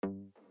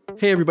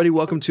Hey everybody,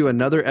 welcome to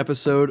another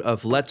episode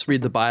of Let's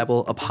Read the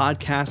Bible, a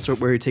podcast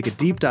where we take a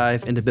deep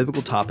dive into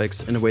biblical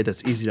topics in a way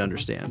that's easy to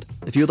understand.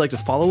 If you would like to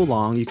follow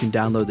along, you can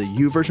download the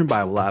YouVersion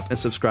Bible app and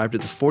subscribe to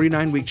the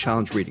 49-week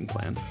challenge reading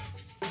plan.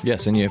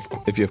 Yes, and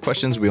if you have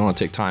questions, we want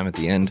to take time at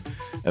the end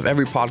of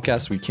every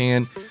podcast we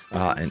can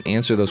and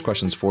answer those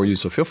questions for you.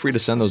 So feel free to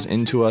send those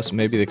in to us.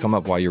 Maybe they come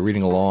up while you're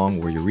reading along,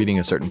 where you're reading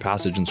a certain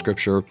passage in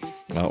Scripture,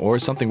 or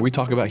something we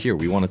talk about here.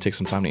 We want to take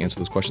some time to answer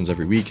those questions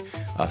every week.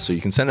 So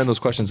you can send in those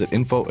questions at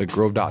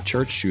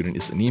info@grove.church, shoot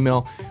us an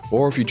email,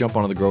 or if you jump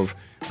onto the Grove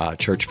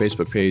Church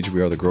Facebook page,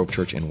 we are the Grove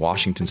Church in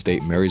Washington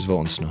State, Marysville,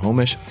 and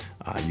Snohomish.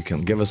 You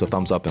can give us a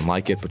thumbs up and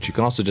like it, but you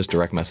can also just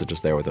direct message us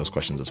there with those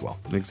questions as well.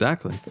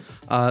 Exactly.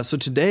 So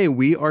today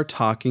we are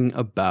talking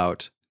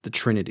about the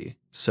Trinity.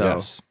 So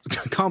Yes.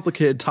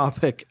 complicated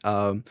topic.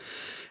 And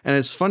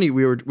it's funny,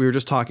 we were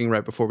just talking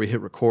right before we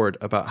hit record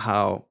about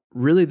how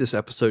really this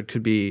episode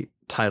could be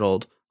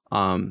titled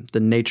the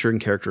nature and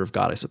character of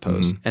God, I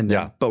suppose. Mm-hmm. And then,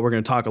 Yeah. but we're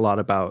going to talk a lot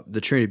about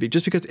the Trinity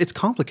just because it's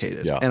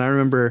complicated. Yeah. And I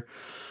remember,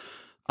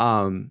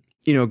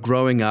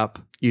 growing up,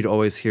 you'd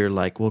always hear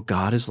like, well,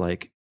 God is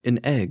like an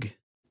egg.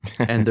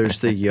 And there's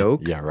the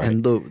yolk Yeah, right.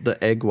 and the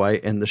egg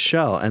white and the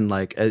shell. And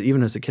like,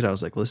 even as a kid, I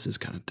was like, well, this is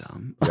kind of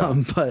dumb.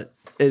 Yeah. But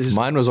it is.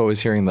 Mine was always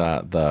hearing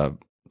the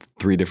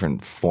three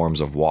different forms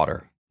of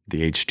water,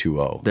 the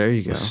H2O. There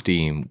you go. With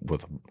steam,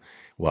 with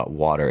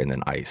water, and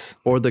then ice.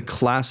 Or the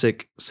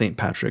classic St.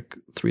 Patrick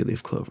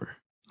 3-leaf clover.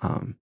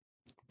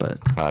 But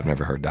I've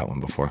never heard that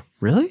one before.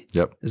 really?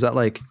 Yep. Is that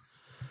like,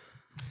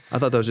 I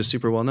thought that was just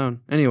super well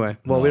known. Anyway,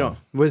 well, No.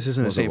 this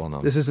isn't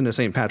a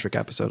St. Patrick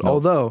episode. No.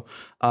 Although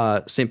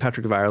St.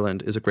 Patrick of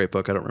Ireland is a great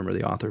book. I don't remember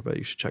the author, but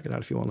you should check it out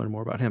if you want to learn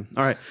more about him.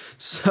 All right.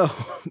 So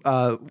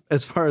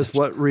as far as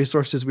what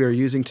resources we are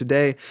using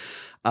today,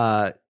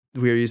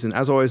 we are using,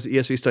 as always, the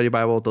ESV Study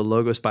Bible, the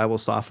Logos Bible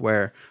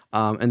software,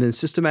 and then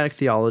Systematic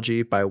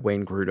Theology by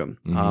Wayne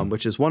Grudem,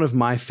 which is one of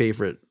my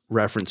favorite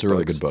reference It's a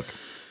really books. good book.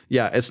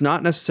 Yeah, it's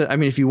not necessarily, I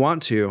mean, if you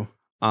want to,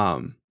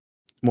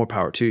 more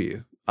power to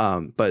you.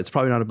 But it's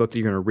probably not a book that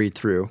you're going to read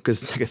through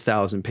because it's like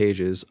 1,000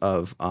 pages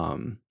of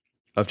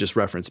just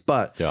reference.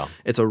 But Yeah.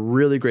 it's a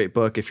really great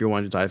book if you're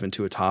wanting to dive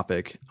into a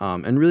topic.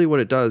 And really what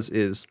it does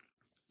is,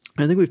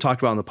 I think we've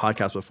talked about on the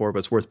podcast before, but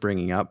it's worth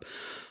bringing up.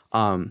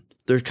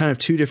 There's kind of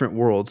two different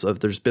worlds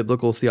there's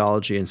biblical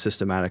theology and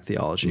systematic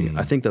theology.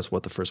 I think that's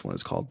what the first one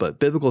is called. But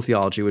biblical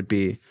theology would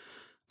be,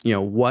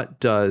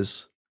 what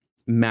does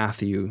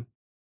Matthew,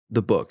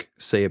 the book,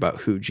 say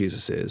about who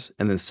Jesus is?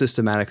 And then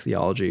systematic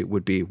theology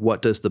would be,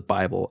 what does the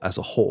Bible as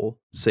a whole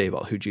say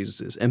about who Jesus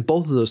is? And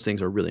both of those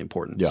things are really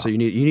important. Yeah. So you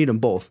need them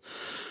both.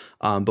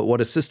 But what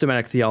a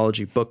systematic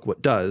theology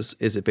book does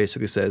is it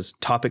basically says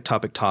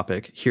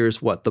topic.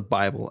 Here's what the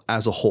Bible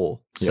as a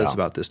whole says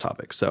about this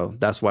topic. So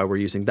that's why we're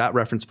using that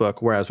reference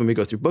book. Whereas when we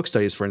go through book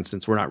studies, for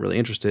instance, we're not really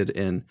interested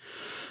in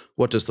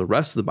what does the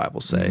rest of the Bible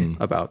say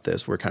about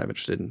this. We're kind of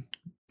interested in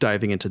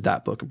diving into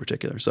that book in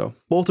particular. So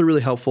both are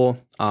really helpful.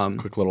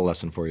 Quick little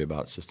lesson for you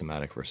about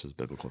systematic versus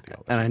biblical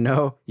theology. And I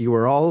know you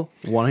were all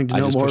wanting to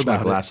know more pushed about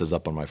my it. glasses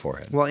up on my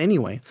forehead. Well,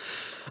 anyway.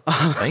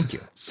 Thank you.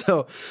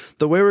 So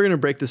the way we're going to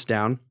break this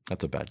down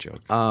That's a bad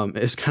joke.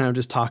 is kind of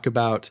just talk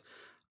about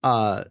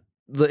the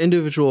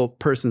individual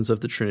persons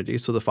of the Trinity.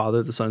 So the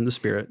Father, the Son, and the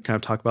Spirit, kind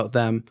of talk about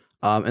them.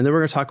 And then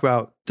we're going to talk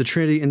about the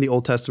Trinity in the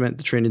Old Testament,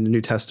 the Trinity in the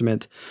New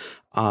Testament.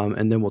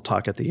 And then we'll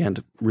talk at the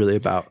end really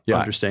about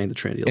understanding the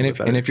Trinity a little bit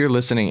better. And if you're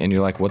listening and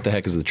you're like, what the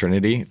heck is the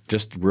Trinity?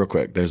 Just real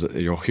quick,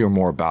 you'll hear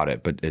more about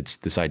it, but it's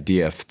this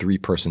idea of three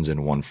persons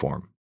in one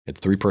form. It's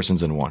three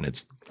persons in one.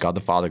 It's God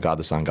the Father, God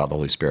the Son, God the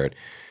Holy Spirit,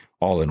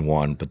 all in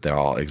one, but they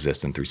all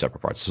exist in three separate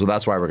parts. So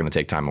that's why we're going to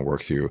take time and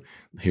work through,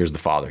 here's the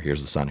Father,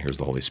 here's the Son, here's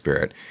the Holy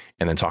Spirit,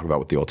 and then talk about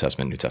what the Old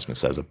Testament and New Testament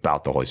says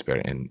about the Holy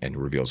Spirit and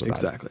reveals about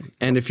it. Exactly.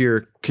 And if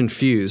you're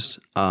confused,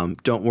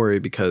 don't worry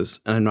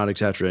because, and I'm not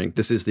exaggerating,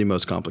 this is the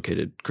most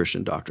complicated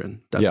Christian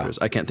doctrine that there is.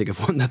 I can't think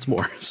of one that's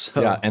more.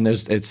 So. Yeah, and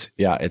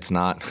it's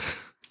not,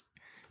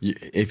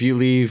 if you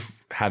leave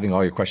having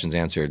all your questions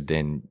answered,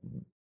 then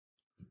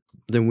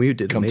we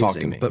did come amazing, talk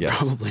to me. but yes.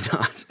 probably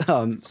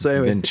not. So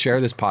anyway, then share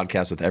this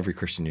podcast with every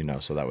Christian you know,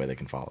 so that way they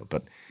can follow.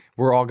 But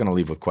we're all going to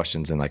leave with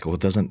questions and like, well,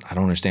 I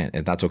don't understand,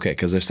 and that's okay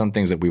because there's some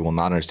things that we will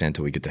not understand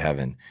until we get to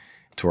heaven,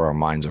 to where our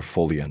minds are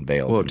fully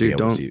unveiled. Well, dude,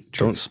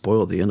 don't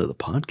spoil the end of the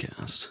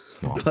podcast.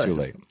 Well, too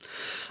late.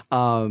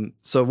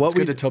 So what it's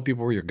good to tell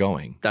people where you're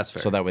going. That's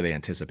fair. So that way they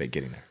anticipate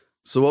getting there.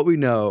 So what we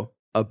know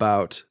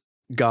about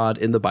God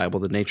in the Bible,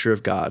 the nature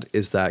of God,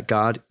 is that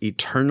God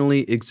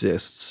eternally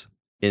exists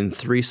in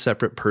three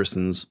separate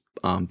persons,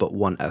 but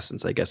one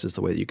essence, I guess is the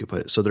way that you could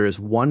put it. So there is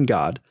one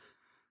God.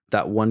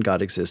 That one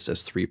God exists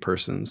as three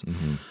persons.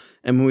 Mm-hmm.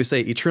 And when we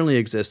say eternally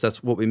exists,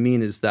 that's what we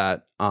mean is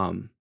that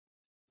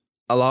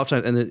a lot of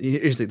times, and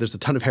here's the thing, there's a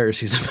ton of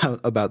heresies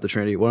about the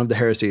Trinity. One of the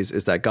heresies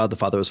is that God the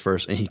Father was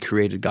first, and He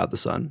created God the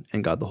Son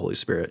and God the Holy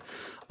Spirit.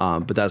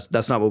 But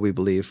that's not what we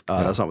believe.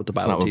 That's not what the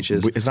Bible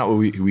teaches. It's not what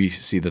we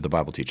see that the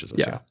Bible teaches us.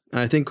 Yeah. And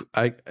I think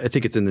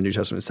it's in the New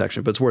Testament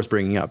section, but it's worth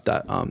bringing up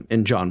that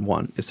in John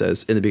 1, it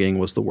says, in the beginning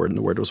was the Word, and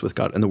the Word was with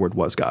God, and the Word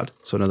was God.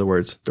 So in other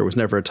words, there was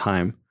never a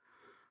time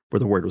where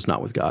the Word was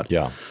not with God.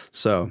 Yeah.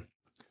 So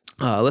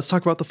let's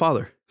talk about the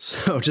Father.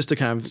 So just to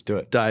kind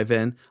of dive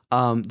in,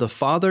 the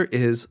Father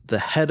is the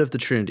head of the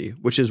Trinity,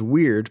 which is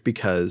weird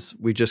because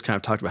we just kind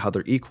of talked about how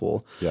they're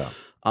equal. Yeah.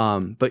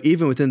 But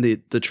even within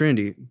the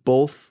Trinity,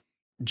 both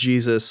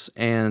Jesus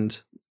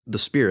and the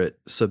Spirit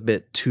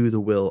submit to the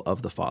will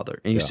of the Father.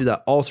 And you see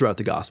that all throughout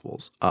the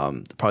Gospels.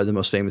 Probably the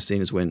most famous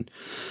scene is when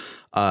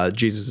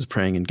Jesus is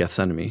praying in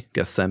Gethsemane.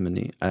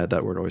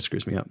 That word always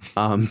screws me up.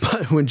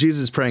 But when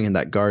Jesus is praying in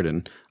that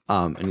garden,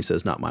 and he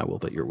says, not my will,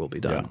 but your will be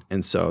done. Yeah.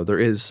 And so there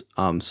is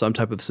some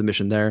type of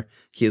submission there.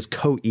 He is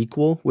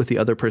co-equal with the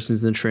other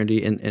persons in the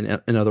Trinity.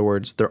 In other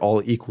words, they're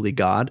all equally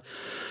God.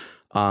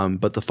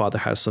 But the Father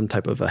has some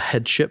type of a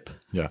headship.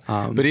 Yeah.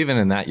 But even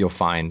in that, you'll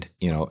find,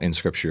 in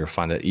Scripture, you'll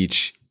find that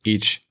each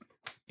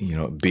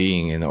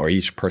being or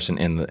each person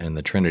in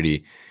the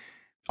Trinity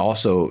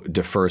also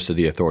defers to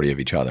the authority of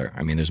each other.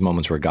 I mean, there's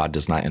moments where God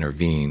does not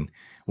intervene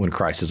when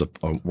Christ is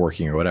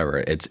working or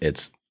whatever.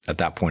 It's at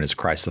that point, it's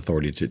Christ's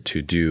authority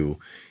to do,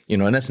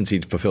 in essence, he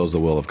fulfills the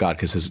will of God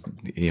because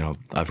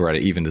I've read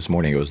it even this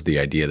morning. It was the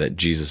idea that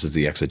Jesus is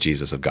the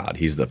exegesis of God.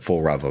 He's the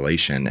full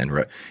revelation and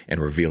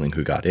revealing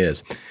who God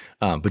is.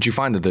 But you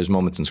find that there's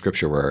moments in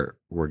Scripture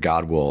where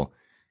God will,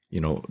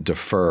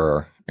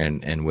 defer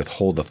and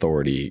withhold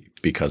authority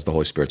because the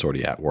Holy Spirit's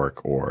already at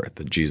work or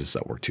the Jesus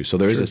at work too. So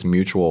there is this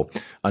mutual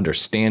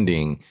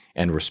understanding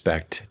and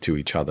respect to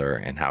each other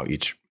and how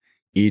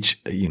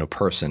each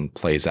person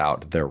plays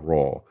out their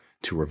role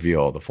to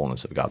reveal the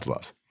fullness of God's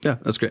love. Yeah,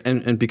 that's great.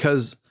 And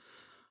because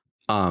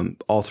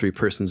all three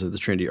persons of the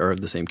Trinity are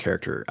of the same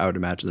character, I would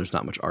imagine there's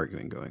not much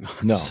arguing going on.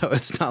 No. So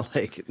it's not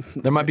like...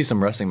 There might be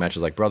some wrestling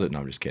matches like brother. No,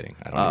 I'm just kidding.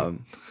 I don't know.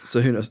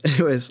 So who knows?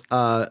 Anyways,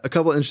 a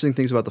couple of interesting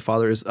things about the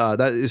Father is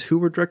that is who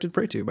we're directed to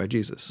pray to by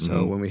Jesus.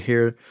 So when we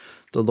hear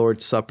the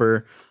Lord's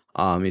Supper,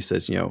 he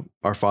says,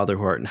 our Father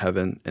who art in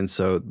heaven. And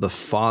so the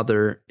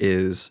Father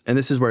is, and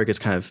this is where it gets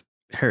kind of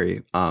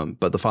hairy,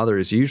 but the Father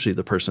is usually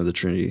the person of the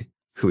Trinity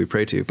who we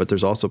pray to, but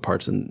there's also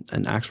parts in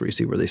Acts where you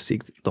see where they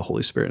seek the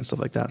Holy Spirit and stuff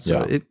like that.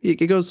 So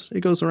it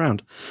goes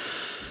around.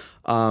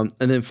 And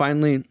then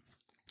finally,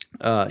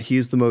 he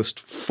is the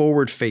most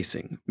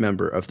forward-facing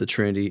member of the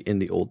Trinity in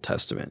the Old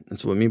Testament. And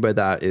so what I mean by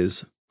that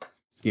is,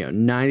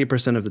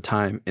 90% of the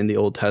time in the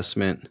Old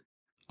Testament,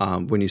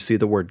 when you see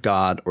the word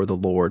God or the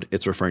Lord,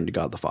 it's referring to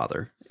God the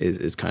Father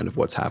is kind of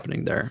what's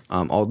happening there.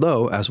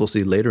 Although, as we'll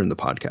see later in the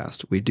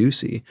podcast, we do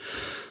see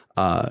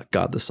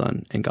God the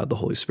Son and God the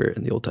Holy Spirit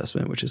in the Old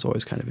Testament, which is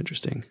always kind of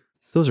interesting.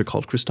 Those are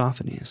called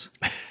Christophanies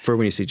for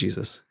when you see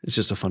Jesus. It's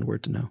just a fun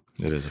word to know.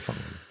 It is a fun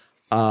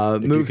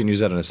word. If you can use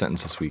that in a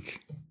sentence this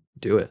week,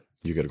 do it.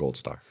 You get a gold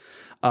star.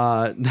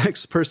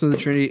 Next person of the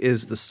Trinity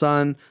is the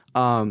Son.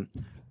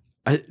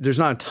 There's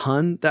not a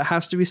ton that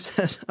has to be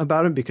said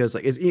about him because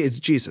it's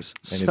Jesus.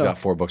 And he's got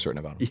 4 books written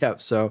about him. Yeah.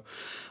 So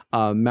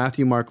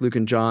Matthew, Mark, Luke,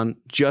 and John,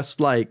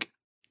 just like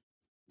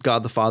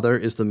God the Father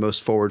is the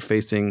most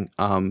forward-facing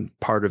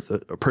part of the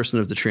person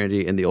of the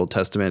Trinity in the Old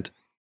Testament.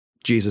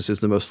 Jesus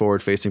is the most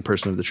forward-facing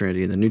person of the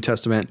Trinity in the New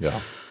Testament.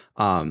 Yeah.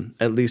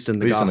 At least in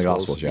the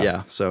Gospels.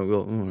 Yeah.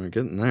 So we're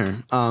getting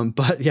there.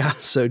 But yeah,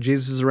 so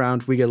Jesus is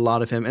around. We get a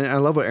lot of him. And I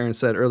love what Aaron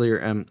said earlier.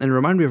 And it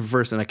reminded me of a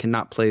verse, and I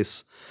cannot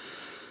place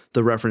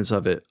the reference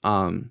of it.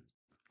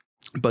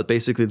 But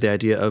basically the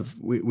idea of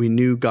we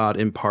knew God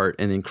in part,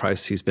 and in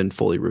Christ he's been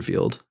fully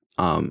revealed,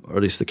 or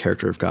at least the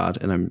character of God.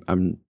 And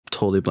I'm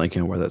totally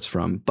blanking on where that's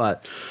from.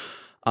 But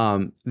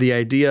the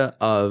idea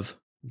of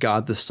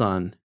God the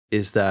Son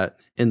is that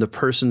in the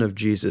person of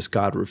Jesus,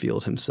 God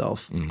revealed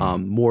himself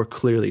more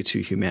clearly to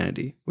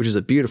humanity, which is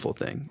a beautiful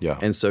thing. Yeah.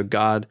 And so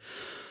God,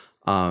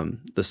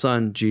 the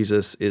Son,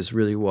 Jesus, is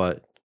really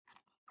what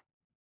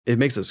it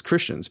makes us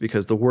Christians,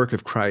 because the work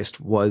of Christ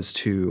was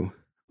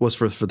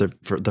for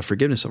the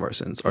forgiveness of our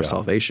sins, our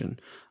salvation.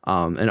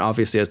 And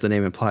obviously, as the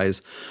name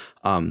implies,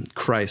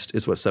 Christ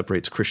is what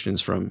separates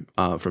Christians from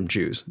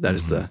Jews. That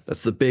is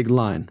that's the big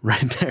line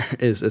right there,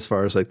 is as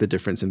far as like the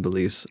difference in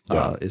beliefs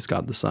is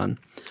God the Son.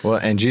 Well,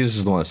 and Jesus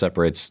is the one that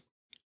separates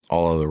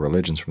all other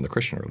religions from the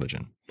Christian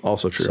religion.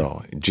 Also true.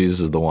 So Jesus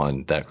is the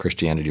one that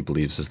Christianity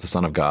believes is the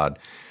Son of God,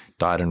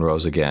 died and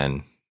rose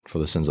again for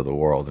the sins of the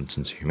world and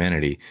sins of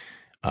humanity.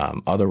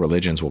 Other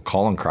religions will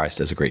call on Christ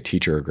as a great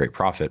teacher, a great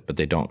prophet, but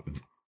they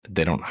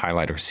don't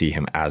highlight or see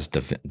him as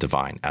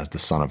divine, as the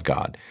Son of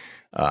God.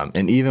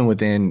 And even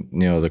within,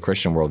 the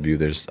Christian worldview,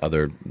 there's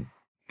other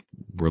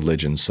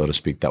religions, so to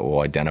speak, that will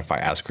identify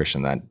as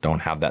Christian that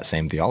don't have that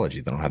same theology.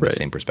 They don't have the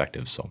same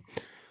perspective. So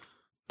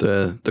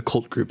the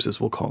cult groups, as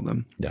we'll call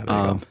them. Yeah. There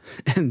you go.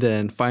 And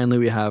then finally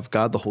we have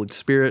God, the Holy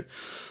Spirit.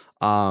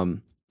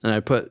 And I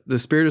put the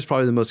Spirit is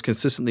probably the most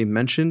consistently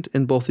mentioned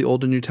in both the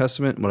Old and New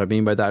Testament. What I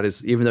mean by that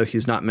is even though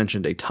he's not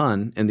mentioned a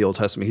ton in the Old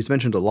Testament, he's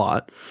mentioned a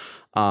lot.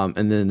 And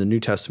then in the New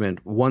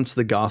Testament, once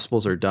the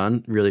Gospels are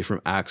done, really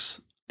from Acts,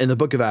 in the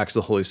book of Acts,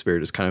 the Holy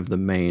Spirit is kind of the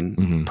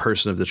main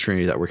person of the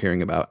Trinity that we're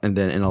hearing about. And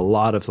then in a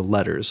lot of the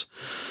letters,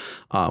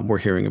 we're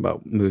hearing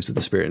about moves of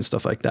the Spirit and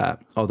stuff like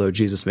that. Although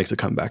Jesus makes a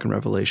comeback in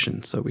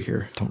Revelation. So we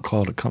hear. Don't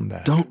call it a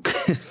comeback. Don't.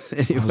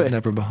 Anyway. I was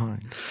never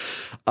behind.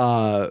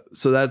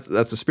 So that's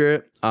the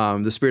Spirit.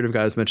 The Spirit of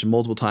God is mentioned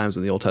multiple times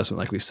in the Old Testament,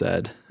 like we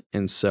said.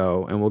 And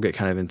we'll get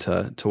kind of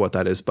into what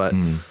that is. But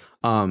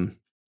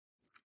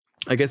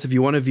I guess if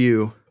you want to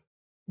view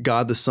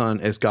God the Son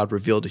as God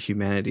revealed to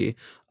humanity,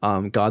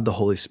 God the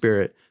Holy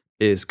Spirit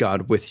is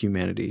God with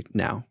humanity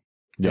now.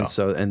 Yeah.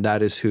 And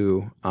that is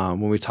who,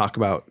 when we talk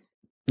about,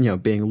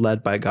 being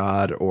led by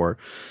God or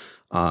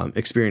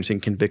experiencing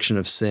conviction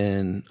of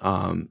sin,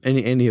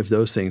 any of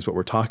those things, what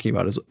we're talking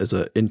about is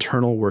an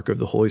internal work of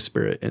the Holy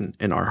Spirit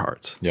in our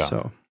hearts. Yeah.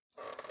 So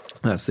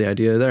that's the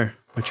idea there.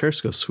 My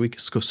chair's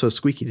so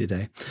squeaky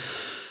today.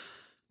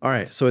 All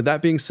right. So with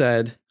that being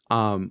said,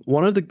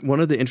 one of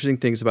the interesting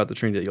things about the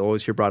Trinity that you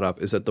always hear brought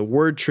up is that the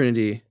word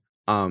Trinity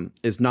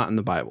is not in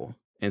the Bible.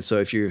 And so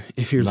if you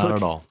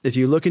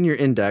look in your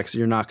index,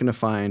 you're not going to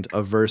find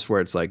a verse where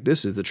it's like,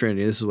 this is the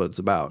Trinity, this is what it's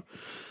about.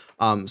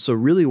 So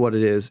really what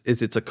it is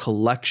it's a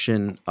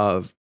collection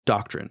of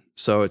doctrine.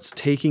 So it's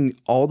taking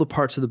all the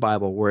parts of the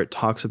Bible where it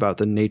talks about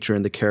the nature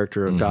and the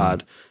character of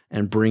God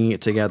and bringing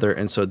it together.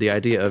 And so the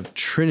idea of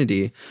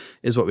Trinity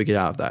is what we get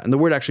out of that. And the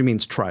word actually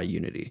means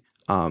triunity.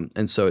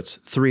 And so it's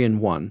 3 in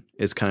 1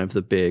 is kind of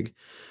the big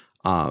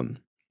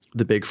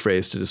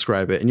phrase to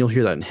describe it. And you'll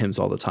hear that in hymns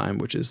all the time,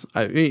 which is,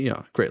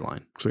 great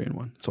line, 3 in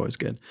 1. It's always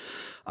good.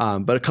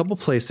 But a couple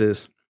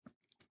places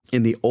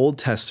in the Old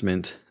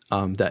Testament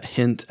that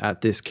hint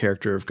at this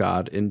character of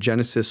God. In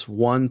Genesis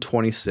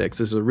 1:26, this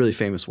is a really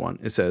famous one.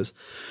 It says,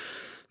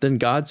 "Then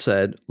God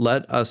said,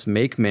 'Let us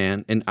make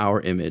man in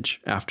our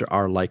image, after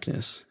our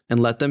likeness,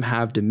 and let them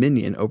have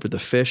dominion over the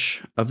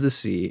fish of the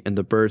sea and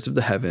the birds of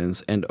the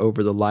heavens and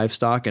over the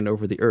livestock and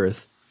over the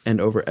earth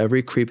and over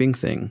every creeping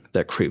thing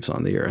that creeps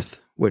on the earth,'"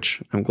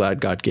 which I'm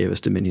glad God gave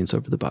us dominions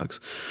over the bugs.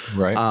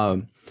 Right.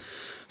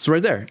 So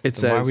right there, it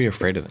says. Why are we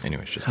afraid of them?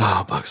 Anyways, just.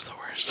 Bugs the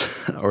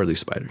worst. Or at least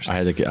spiders. I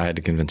had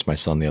to convince my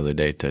son the other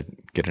day to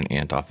get an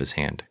ant off his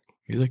hand.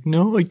 He's like,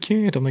 "No, I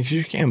can't." I'm like,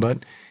 "You can,"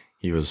 but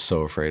he was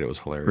so afraid. It was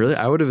hilarious. Really?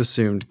 I would have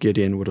assumed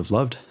Gideon would have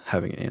loved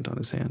having an ant on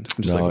his hand.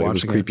 It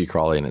was creepy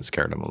crawly and it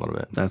scared him a little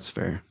bit. That's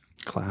fair.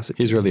 Classic.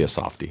 He's really a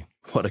softie.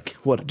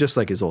 What just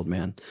like his old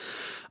man.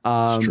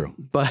 It's true.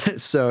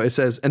 But so it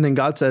says, "And then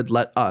God said,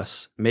 'Let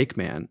us make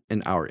man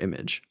in our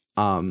image.'"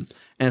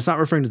 And it's not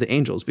referring to the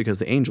angels because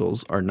the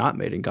angels are not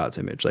made in God's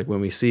image. Like when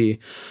we see,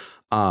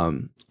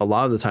 a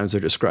lot of the times they're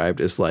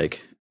described as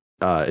like,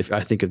 if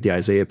I think of the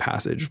Isaiah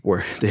passage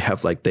where they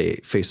have like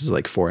faces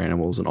like 4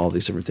 animals and all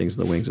these different things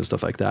in the wings and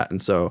stuff like that.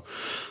 And so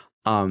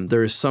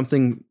there is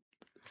something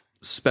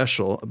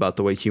special about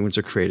the way humans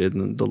are created.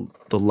 And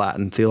the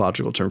Latin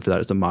theological term for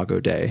that is imago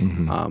Dei,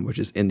 which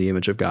is in the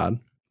image of God.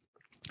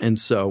 And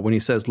so when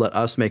he says, "Let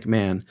us make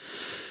man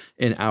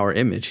in our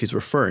image," he's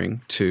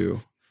referring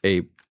to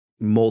a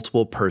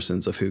multiple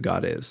persons of who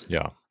God is.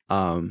 Yeah.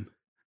 And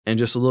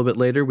just a little bit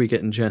later, we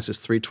get in Genesis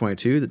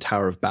 3:22, the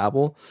Tower of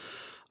Babel.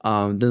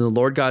 Then the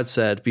Lord God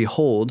said,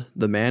 "Behold,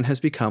 the man has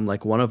become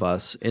like one of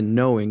us in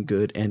knowing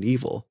good and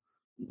evil.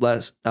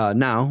 Lest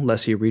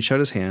he reach out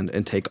his hand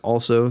and take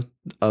also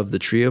of the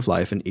tree of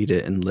life and eat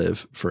it and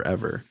live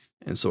forever."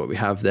 And so what we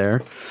have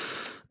there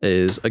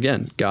is,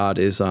 again, God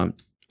is,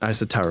 I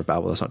said Tower of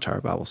Babel. That's not Tower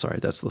of Babel. Sorry.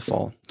 That's the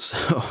fall.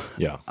 So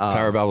yeah,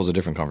 Tower of Babel is a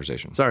different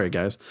conversation. Sorry,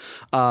 guys.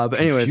 But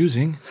anyways,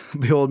 confusing.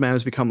 "Behold, man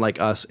has become like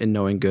us in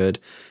knowing good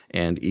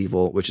and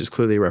evil," which is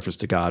clearly a reference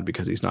to God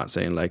because he's not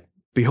saying like,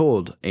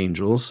 "Behold,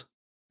 angels,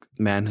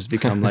 man has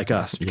become like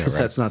us," because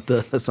that's not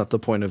the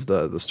point of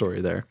the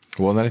story there.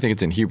 Well, and then I think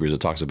it's in Hebrews. It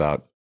talks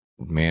about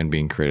man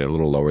being created a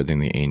little lower than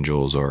the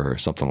angels or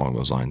something along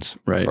those lines.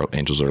 Right. Or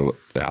angels are,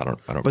 I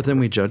don't. But then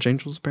we judge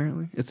angels,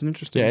 apparently. It's an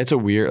interesting. Yeah, it's a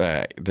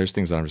weird, there's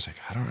things that I'm just like,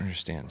 I don't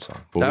understand. So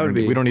we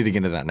don't need to get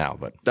into that now,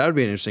 but. That would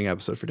be an interesting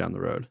episode for down the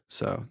road.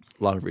 So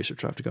a lot of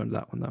research will have to go into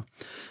that one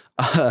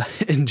though.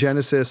 In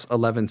Genesis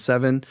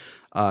 11:7,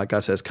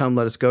 God says, "Come,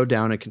 let us go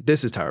down." And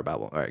this is Tower of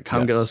Babel. All right.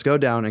 "Come, let us go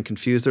down and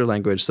confuse their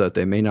language so that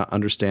they may not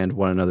understand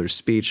one another's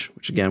speech,"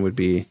 which again would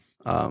be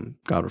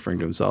God referring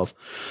to himself.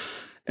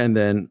 And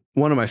then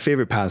one of my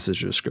favorite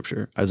passages of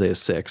scripture, Isaiah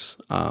 6,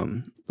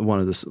 one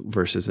of the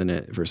verses in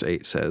it, verse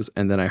 8 says,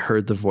 "And then I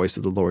heard the voice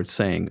of the Lord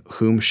saying,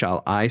 'Whom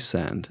shall I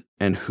send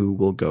and who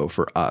will go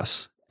for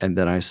us?' And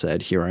then I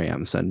said, 'Here I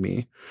am, send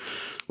me.'"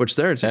 Which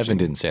there it's Evan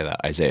didn't say that.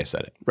 Isaiah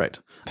said it. Right.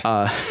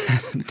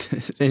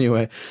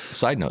 Anyway.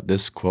 Side note,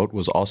 this quote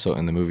was also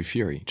in the movie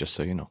Fury, just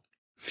so you know.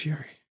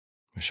 Fury.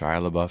 With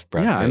Shia LaBeouf,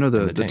 Brad Pitt, I know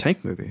the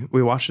tank movie.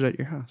 We watched it at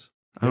your house.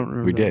 I don't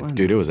remember. We did.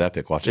 Dude, it was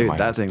epic watching my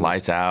house.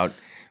 Lights out,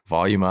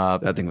 volume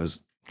up. That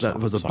was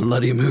a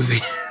bloody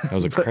movie. That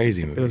was a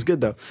crazy movie. It was good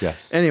though.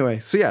 Yes. Anyway,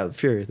 so yeah,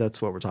 Fury,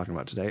 that's what we're talking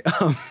about today.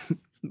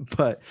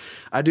 But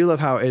I do love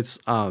how it's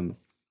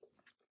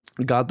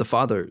God the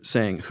Father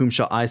saying, whom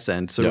shall I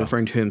send? So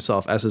referring to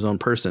himself as his own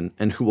person,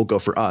 and who will go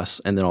for us,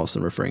 and then also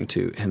referring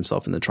to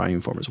himself in the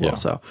triune form as well.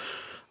 So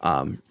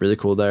really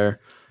cool there.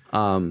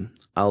 I'll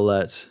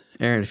let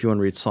Aaron, if you want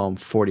to read Psalm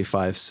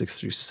 45,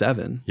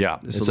 6-7. Yeah,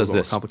 this it is a says little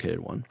more this. complicated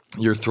one.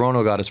 Your throne,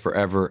 O God, is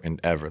forever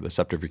and ever. The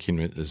scepter of your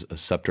kingdom is a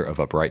scepter of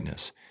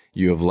uprightness.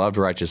 You have loved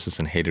righteousness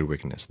and hated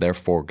wickedness.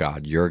 Therefore,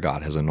 God, your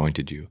God, has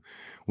anointed you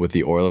with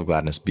the oil of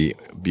gladness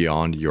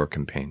beyond your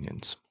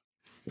companions.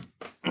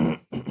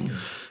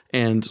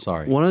 And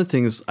one of the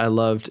things I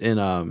loved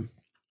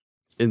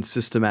in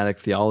systematic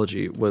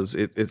theology was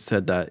it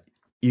said that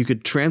you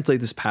could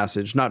translate this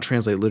passage, not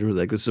translate literally,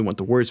 like this isn't what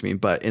the words mean,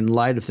 but in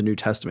light of the New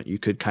Testament, you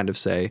could kind of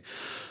say,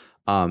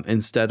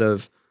 instead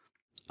of,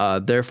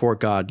 therefore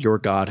God, your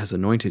God has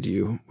anointed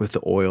you with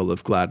the oil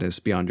of gladness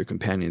beyond your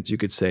companions, you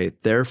could say,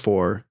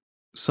 therefore,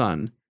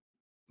 Son,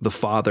 the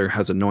Father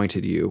has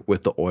anointed you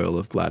with the oil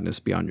of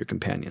gladness beyond your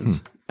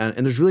companions.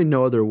 And there's really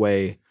no other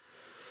way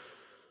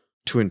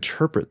to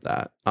interpret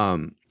that.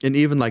 And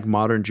even like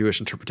modern Jewish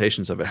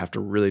interpretations of it have to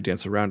really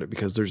dance around it,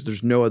 because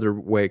there's no other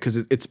way, because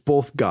it's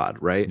both God,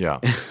 right? Yeah.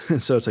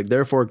 And so it's like,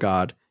 therefore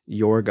God,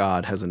 your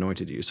God has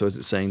anointed you. So is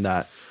it saying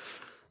that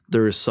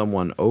there is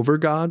someone over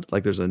God,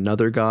 like there's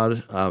another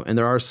God? And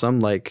there are some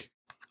like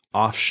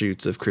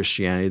offshoots of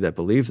Christianity that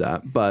believe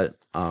that, but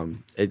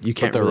you can't.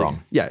 But they're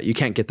wrong. Yeah, you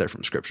can't get there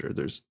from Scripture.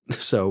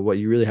 So what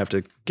you really have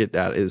to get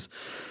at is.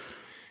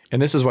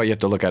 And this is why you have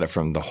to look at it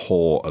from the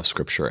whole of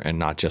Scripture and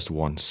not just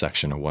one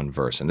section or one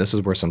verse. And this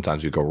is where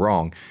sometimes we go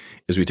wrong,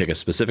 is we take a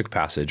specific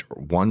passage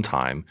one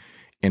time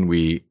and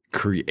we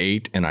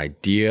create an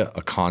idea,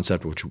 a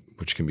concept,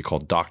 which can be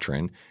called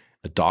doctrine,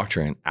 a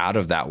doctrine out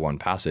of that one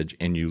passage,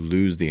 and you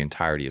lose the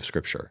entirety of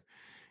Scripture.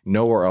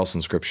 Nowhere else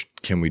in Scripture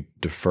can we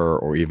defer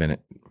or even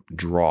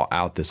draw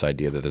out this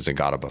idea that there's a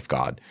God above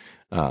God.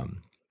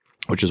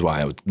 Which is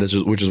why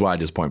I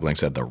just point blank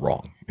said they're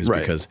wrong, is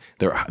because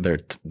they're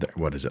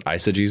what is it?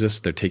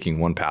 Eisegesis. They're taking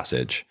one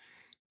passage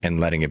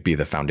and letting it be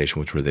the foundation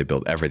which where they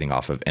build everything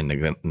off of, and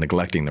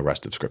neglecting the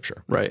rest of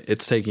Scripture. Right.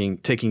 It's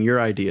taking your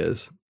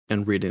ideas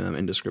and reading them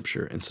into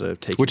Scripture instead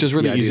of taking, which is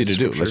really easy to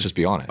do. Let's just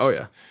be honest. Oh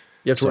yeah,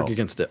 you have to work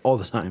against it all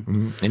the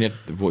time, and yet,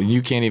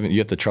 you can't even. You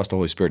have to trust the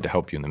Holy Spirit to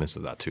help you in the midst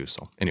of that too.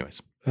 So,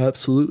 anyways,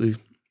 absolutely.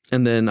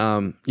 And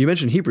then you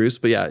mentioned Hebrews,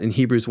 but yeah, in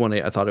Hebrews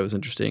 1:8, I thought it was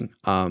interesting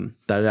that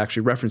it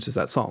actually references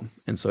that psalm.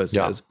 And so it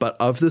says, but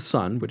of the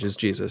Son, which is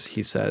Jesus,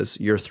 he says,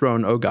 your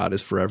throne, O God,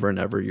 is forever and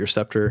ever. Your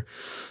scepter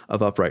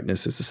of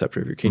uprightness is the scepter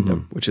of your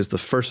kingdom, which is the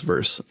first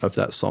verse of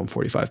that Psalm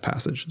 45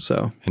 passage.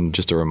 So, and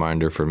just a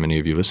reminder for many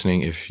of you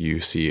listening, if you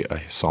see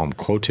a psalm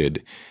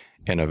quoted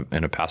in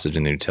a passage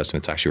in the New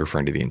Testament, it's actually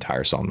referring to the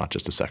entire psalm, not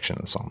just a section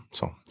of the psalm.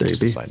 So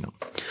just a side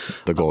note.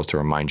 The goal is to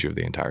remind you of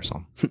the entire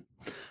psalm.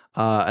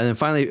 And then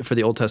finally, for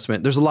the Old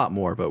Testament, there's a lot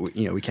more, but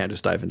we can't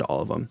just dive into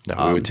all of them.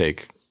 No, we would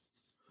take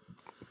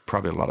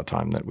probably a lot of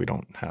time that we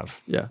don't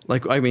have. Yeah.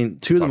 Like, I mean,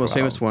 two of the most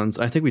famous ones,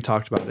 I think we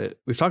talked about it.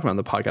 We've talked about it on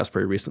the podcast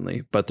pretty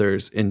recently, but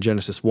there's in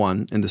Genesis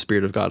 1, and the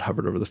Spirit of God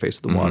hovered over the face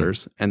of the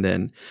waters. And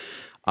then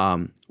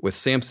with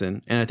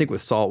Samson, and I think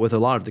with Saul, with a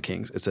lot of the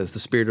kings, it says the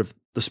Spirit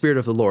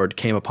of the Lord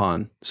came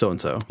upon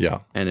so-and-so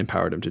and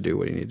empowered him to do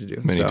what he needed to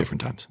do. Many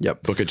different times.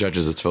 Yep. Book of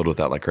Judges, it's filled with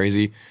that like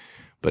crazy,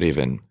 but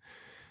even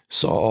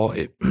Saul,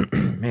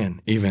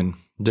 even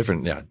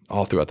different,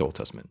 all throughout the Old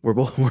Testament. We're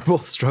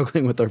both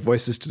struggling with our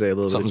voices today a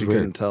little bit, if you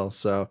couldn't tell.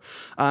 So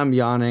I'm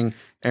yawning.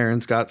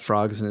 Aaron's got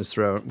frogs in his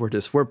throat.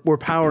 We're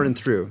powering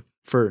through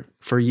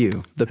for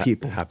you, the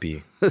people.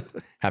 Happy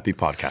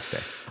podcast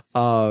day.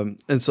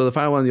 And so the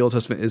final one in the Old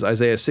Testament is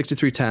Isaiah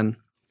 63:10.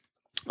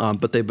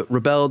 But they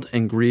rebelled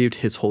and grieved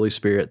his Holy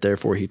Spirit.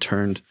 Therefore, he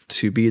turned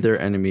to be their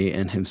enemy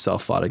and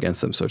himself fought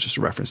against them. So it's just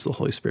a reference to the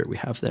Holy Spirit we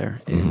have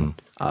there in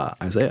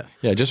Isaiah.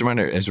 Yeah, just a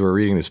reminder, as we're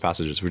reading these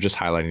passages, we're just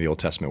highlighting the Old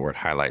Testament where it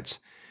highlights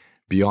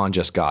beyond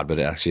just God, but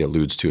it actually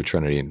alludes to a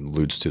Trinity and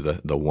alludes to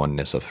the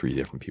oneness of three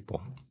different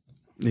people.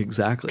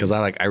 Exactly. Because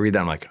I read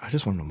that, I'm like, I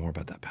just want to know more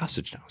about that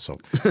passage now. So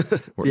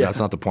that's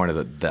not the point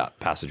of that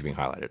passage being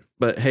highlighted.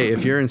 But hey,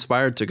 if you're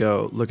inspired to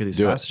go look at these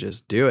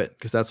passages, do it,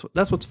 because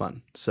that's what's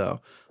fun. So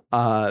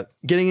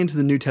getting into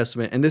the New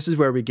Testament, and this is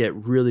where we get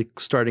really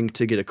starting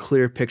to get a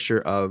clear picture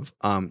of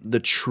the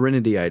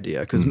Trinity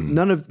idea, because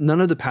none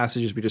of the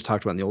passages we just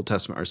talked about in the Old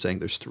Testament are saying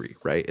there's three,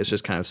 right? It's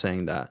just kind of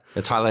saying that.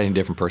 It's highlighting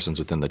different persons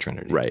within the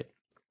Trinity. Right.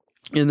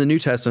 In the New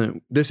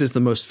Testament, this is the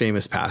most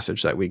famous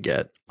passage that we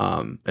get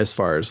as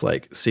far as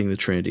like seeing the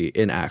Trinity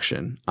in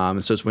action.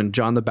 And so it's when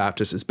John the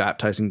Baptist is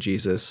baptizing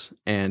Jesus,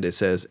 and it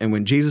says, and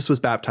when Jesus was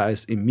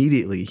baptized,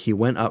 immediately he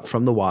went up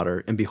from the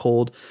water, and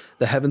behold,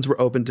 the heavens were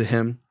opened to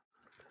him,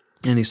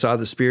 and he saw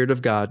the Spirit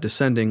of God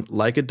descending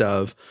like a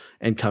dove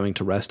and coming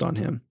to rest on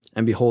him.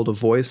 And behold, a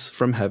voice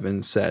from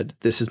heaven said,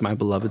 "This is my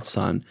beloved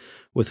Son,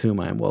 with whom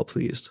I am well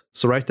pleased."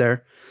 So right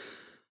there,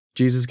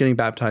 Jesus getting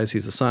baptized,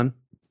 he's the Son.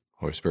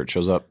 Holy Spirit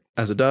shows up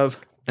as a dove,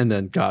 and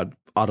then God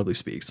audibly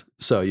speaks.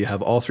 So you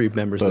have all three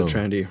members of the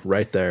Trinity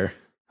right there.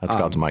 That's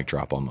God's mic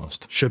drop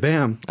almost.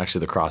 Shabam.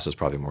 Actually, the cross is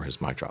probably more his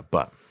mic drop,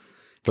 but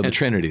For the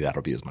Trinity,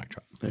 that'll be his mic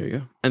drop. There you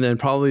go. And then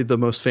probably the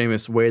most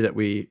famous way that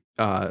we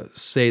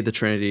say the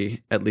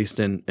Trinity, at least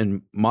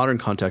in modern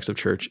context of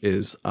church,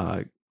 is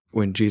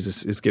when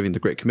Jesus is giving the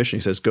Great Commission.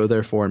 He says, "Go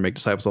therefore and make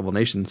disciples of all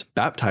nations,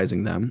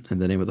 baptizing them in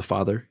the name of the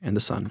Father and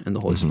the Son and the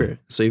Holy Spirit."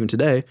 So even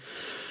today,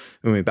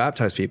 when we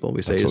baptize people,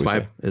 we say, "It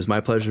is my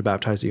pleasure to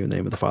baptize you in the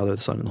name of the Father,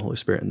 the Son, and the Holy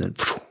Spirit," and then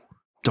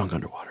dunk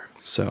underwater.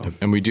 So,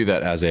 and we do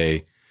that as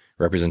a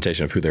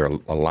representation of who they're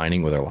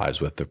aligning with their lives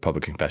with, the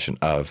public confession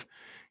of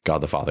God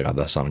the Father, God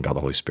the Son, and God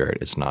the Holy Spirit.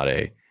 It's not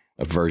a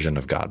version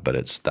of God, but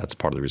that's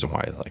part of the reason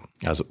why, like,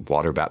 as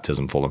water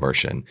baptism, full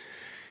immersion,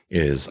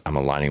 is I'm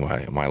aligning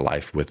my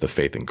life with the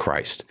faith in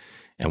Christ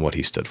and what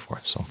he stood for.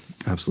 So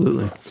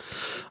absolutely.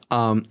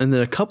 And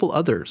then a couple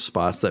other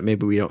spots that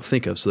maybe we don't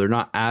think of. So they're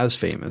not as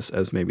famous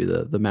as maybe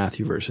the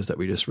Matthew verses that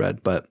we just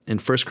read. But in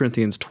 1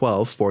 Corinthians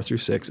 12,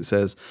 4-6, it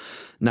says,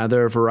 "Now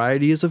there are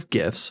varieties of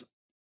gifts,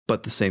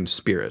 but the same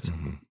Spirit.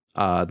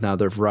 Now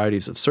there are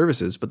varieties of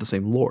services, but the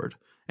same Lord.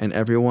 And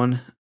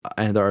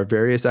there are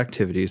various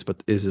activities,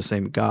 but is the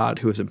same God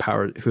who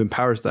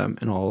empowers them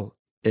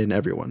in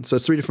everyone." So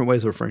it's three different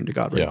ways of referring to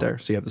God right there.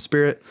 So you have the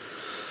Spirit,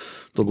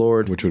 the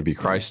Lord, which would be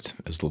Christ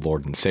as the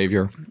Lord and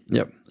Savior.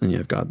 Yep. And you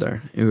have God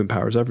there who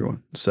empowers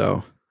everyone.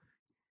 So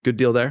good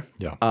deal there.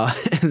 Yeah.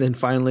 And then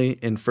finally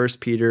in 1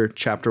 Peter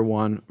chapter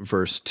 1,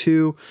 verse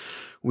 2,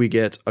 we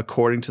get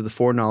according to the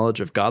foreknowledge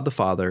of God the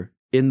Father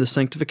in the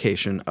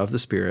sanctification of the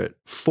Spirit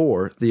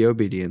for the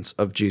obedience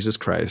of Jesus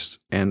Christ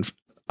and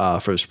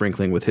for the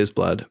sprinkling with his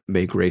blood,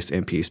 may grace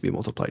and peace be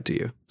multiplied to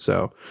you.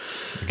 So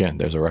again,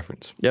 there's a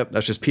reference. Yep.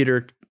 That's just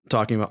Peter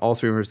talking about all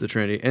three members of the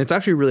Trinity. And it's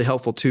actually really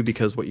helpful too,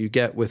 because what you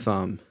get with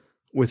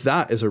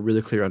that is a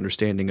really clear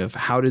understanding of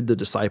how did the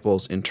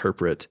disciples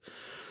interpret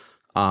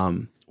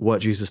what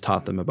Jesus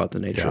taught them about the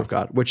nature of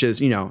God, which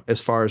is,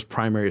 as far as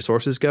primary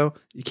sources go,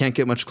 you can't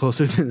get much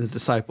closer than the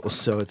disciples.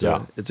 So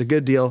it's a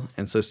good deal.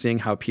 And so seeing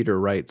how Peter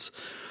writes,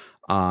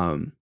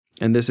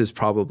 and this is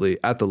probably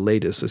at the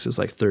latest, this is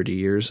like 30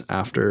 years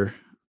after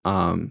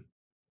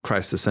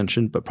Christ's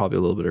ascension, but probably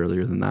a little bit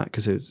earlier than that,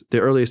 because it's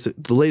the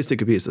latest it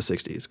could be is the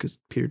 60s, because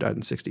Peter died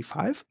in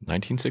 65.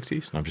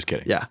 1960s? No, I'm just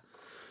kidding. Yeah.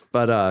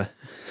 But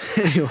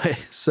anyway,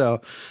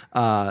 so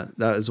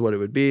that is what it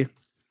would be.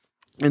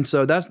 And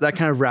so that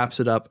kind of wraps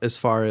it up as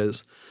far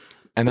as...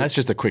 And that's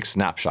just a quick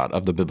snapshot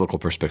of the biblical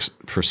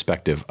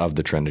perspective of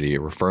the Trinity,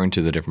 referring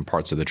to the different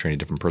parts of the Trinity,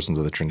 different persons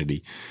of the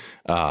Trinity.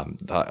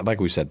 Like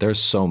we said, there's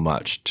so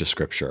much to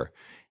Scripture.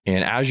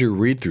 And as you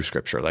read through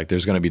Scripture, like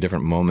there's going to be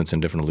different moments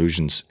and different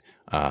allusions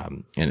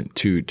and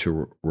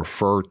to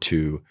refer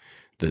to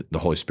the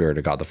Holy Spirit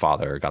or God the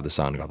Father or God the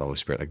Son, God the Holy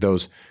Spirit. Like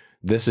those,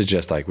 this is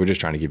just like, we're just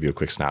trying to give you a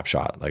quick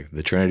snapshot. Like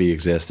the Trinity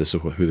exists. This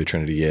is who the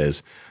Trinity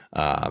is.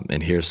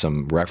 And here's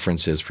some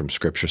references from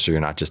Scripture. So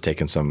you're not just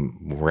taking some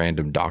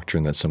random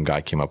doctrine that some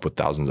guy came up with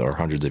thousands or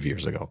hundreds of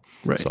years ago.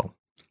 Right. So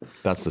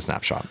that's the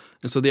snapshot.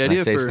 And so the idea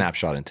I say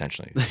snapshot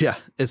intentionally. Yeah.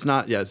 It's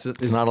not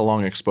not a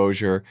long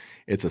exposure.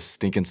 It's a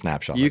stinking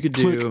snapshot. You could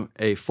do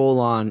a full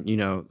on,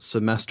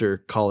 semester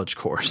college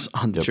course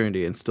on the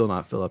Trinity and still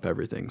not fill up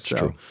everything. So,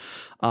 true.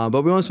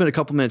 But we want to spend a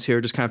couple minutes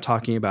here just kind of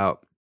talking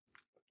about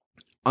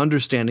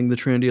understanding the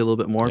Trinity a little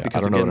bit more. Because I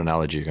don't know what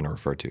analogy you're going to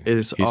refer to.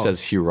 He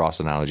says Hugh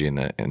Ross analogy in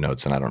the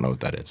notes, and I don't know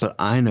what that is. But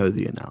I know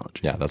the analogy.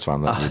 Yeah, that's why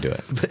I'm letting you do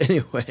it. But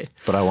anyway.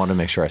 But I wanted to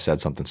make sure I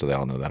said something so they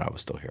all know that I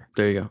was still here.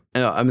 There you go.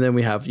 And then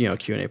we have,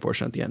 Q&A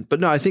portion at the end.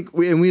 But no, I think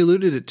we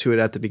alluded to it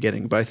at the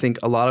beginning, but I think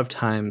a lot of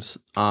times,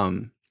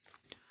 all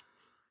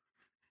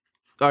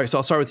right, so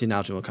I'll start with the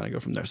analogy and we'll kind of go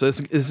from there. So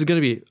this is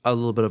going to be a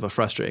little bit of a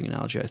frustrating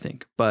analogy, I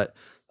think. But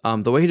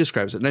the way he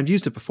describes it, and I've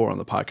used it before on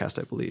the podcast,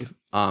 I believe,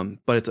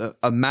 but it's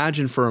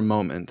imagine for a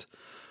moment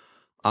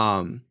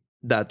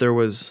that there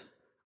was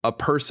a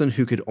person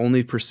who could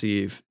only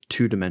perceive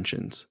two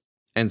dimensions.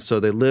 And so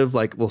they live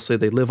we'll say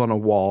they live on a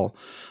wall,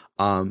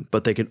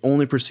 but they can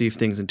only perceive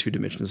things in two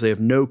dimensions. They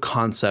have no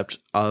concept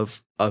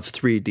of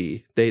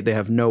 3D. They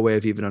have no way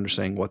of even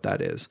understanding what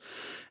that is.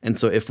 And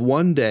so if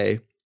one day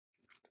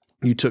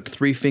you took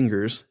three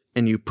fingers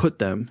and you put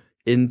them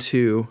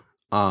into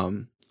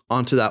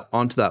onto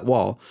that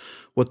wall,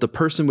 what the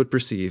person would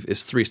perceive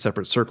is three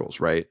separate circles,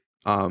 right?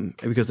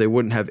 Because they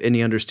wouldn't have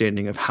any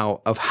understanding of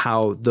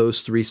how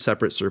those three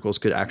separate circles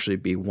could actually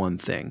be one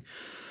thing.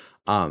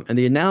 And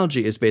the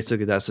analogy is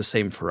basically that's the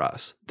same for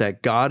us,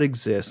 that God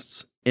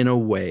exists in a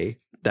way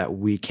that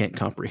we can't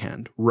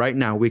comprehend. Right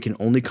now, we can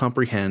only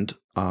comprehend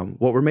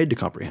what we're made to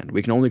comprehend.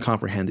 We can only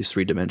comprehend these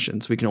three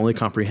dimensions. We can only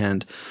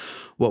comprehend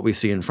what we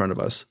see in front of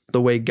us. The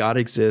way God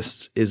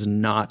exists is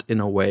not in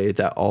a way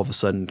that all of a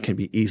sudden can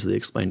be easily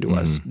explained to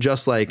us.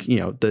 Just like,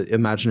 the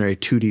imaginary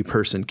 2D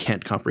person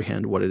can't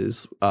comprehend what it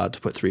is to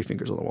put three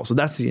fingers on the wall. So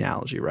that's the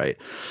analogy, right?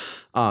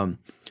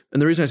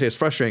 And the reason I say it's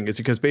frustrating is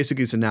because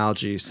basically it's an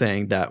analogy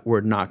saying that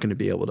we're not going to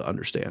be able to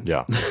understand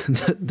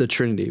the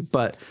Trinity.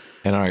 But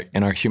in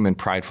our human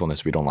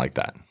pridefulness, we don't like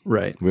that.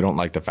 Right. We don't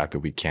like the fact that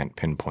we can't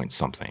pinpoint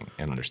something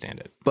and understand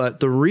it.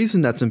 But the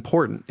reason that's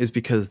important is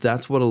because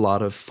that's what a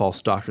lot of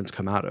false doctrines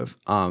come out of.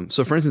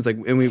 So for instance,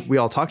 and we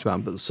all talked about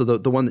them, but so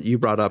the one that you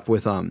brought up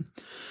with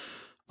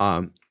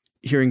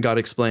hearing God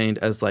explained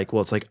as like,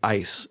 well, it's like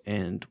ice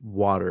and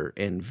water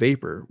and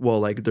vapor. Well,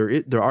 like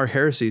there are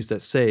heresies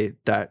that say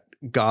that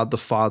God the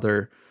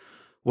Father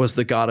was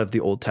the God of the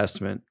Old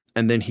Testament,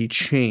 and then he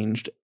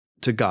changed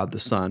to God the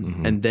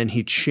Son, and then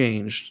he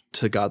changed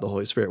to God the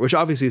Holy Spirit, which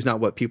obviously is not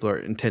what people are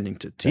intending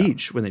to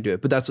teach when they do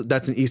it. But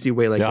that's an easy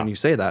way, like when you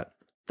say that,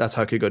 that's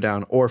how it could go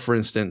down. Or for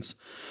instance,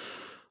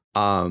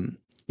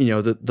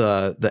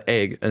 the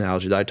egg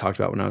analogy that I talked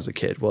about when I was a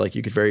kid. Well, like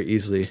you could very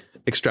easily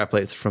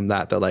extrapolate from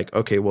that like,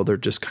 okay, well, they're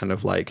just kind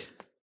of like,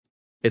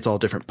 it's all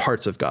different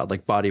parts of God,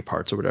 like body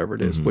parts or whatever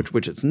it is,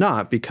 which it's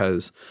not,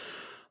 because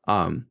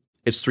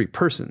it's three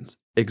persons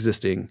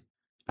existing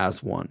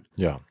as one.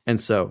 Yeah. And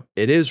so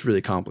it is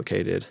really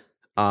complicated.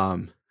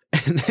 And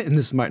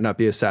this might not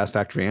be a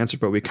satisfactory answer,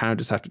 but we kind of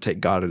just have to take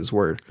God at his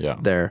word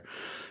there.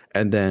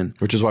 And then,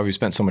 which is why we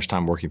spent so much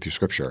time working through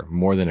scripture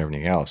more than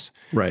everything else,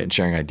 right? And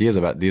sharing ideas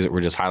about these.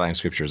 We're just highlighting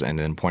scriptures and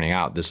then pointing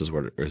out this is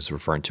what it is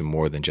referring to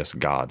more than just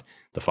God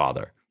the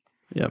Father.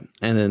 Yeah.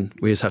 And then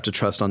we just have to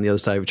trust on the other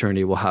side of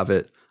eternity, we'll have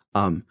it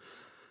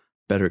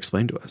better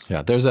explained to us.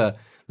 Yeah. There's a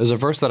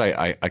verse that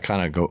I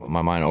kind of go,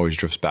 my mind always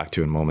drifts back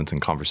to in moments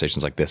and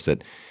conversations like this,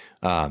 that,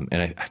 and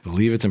I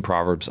believe it's in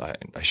Proverbs.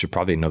 I should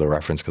probably know the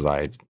reference because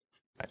I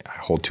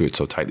hold to it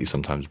so tightly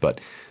sometimes,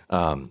 but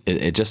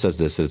it just says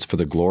this, that it's for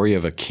the glory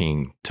of a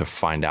king to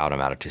find out a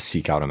matter, to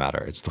seek out a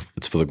matter. It's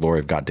for the glory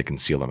of God to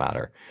conceal a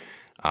matter.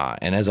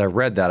 And as I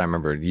read that, I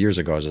remember years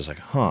ago, I was just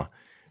like,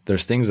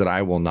 there's things that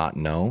I will not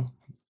know,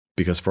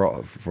 because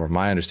for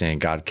my understanding,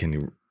 God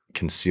can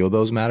conceal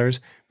those matters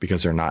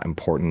because they're not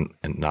important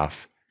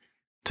enough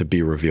to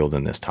be revealed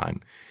in this time.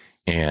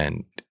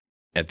 And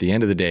at the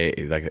end of the day,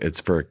 like,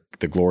 it's for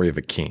the glory of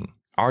a king.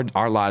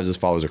 Our lives as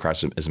followers of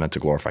Christ is meant to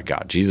glorify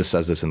God. Jesus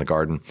says this in the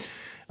Garden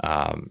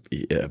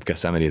of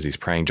Gethsemane as he's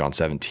praying, John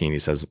 17. He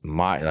says,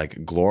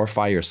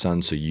 glorify your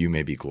son so you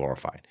may be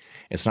glorified.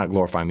 It's not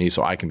glorify me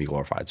so I can be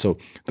glorified. So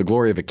the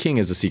glory of a king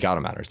is to seek out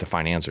a matter, is to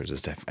find answers,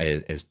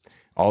 is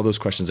all those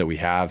questions that we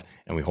have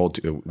and we hold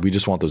to. We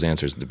just want those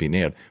answers to be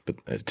nailed,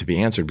 but to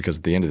be answered, because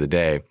at the end of the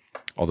day,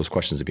 all those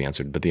questions to be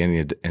answered. But at the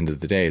end of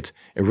the day, it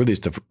really is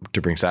to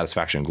bring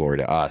satisfaction and glory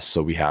to us.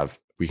 So we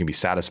can be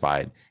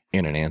satisfied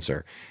in an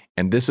answer.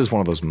 And this is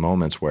one of those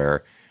moments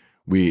where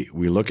we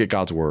look at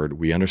God's word,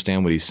 we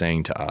understand what he's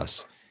saying to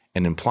us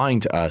and implying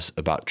to us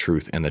about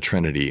truth and the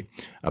Trinity,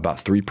 about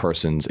three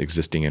persons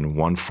existing in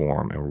one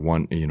form or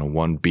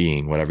one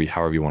being,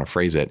 however you want to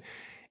phrase it.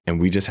 And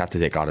we just have to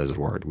take God as his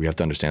word. We have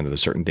to understand that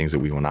there's certain things that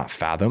we will not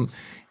fathom,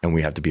 and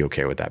we have to be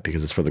okay with that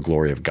because it's for the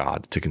glory of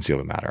God to conceal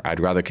the matter. I'd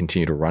rather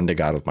continue to run to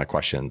God with my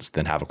questions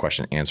than have a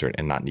question answered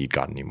and not need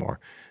God anymore.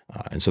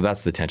 And so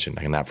that's the tension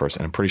in that verse.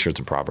 And I'm pretty sure it's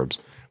in Proverbs,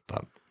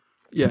 but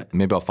yeah,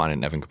 maybe I'll find it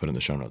and Evan can put it in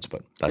the show notes,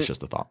 but that's just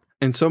the thought.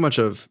 And so much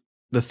of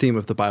the theme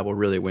of the Bible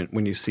really,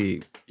 when you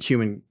see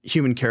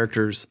human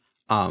characters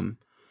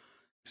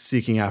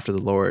seeking after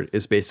the Lord,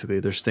 is basically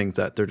there's things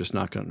that they're just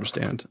not going to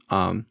understand.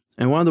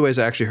 And one of the ways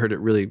I actually heard it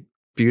really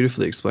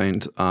beautifully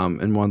explained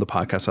in one of the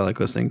podcasts I like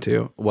listening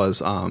to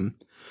was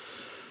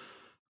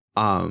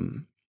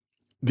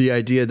the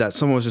idea that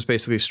someone was just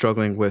basically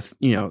struggling with,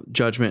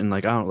 judgment and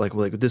like, I don't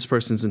like this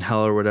person's in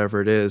hell or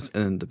whatever it is.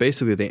 And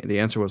basically the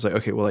answer was like,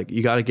 okay, well, like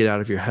you got to get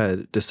out of your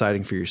head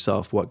deciding for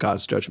yourself what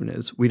God's judgment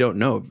is. We don't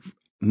know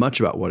much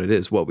about what it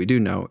is. What we do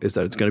know is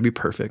that it's going to be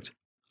perfect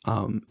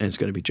and it's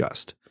going to be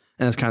just.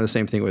 And it's kind of the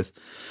same thing with,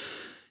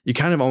 you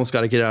kind of almost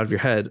got to get out of your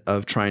head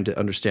of trying to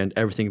understand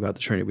everything about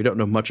the Trinity. We don't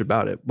know much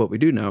about it. What we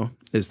do know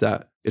is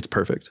that it's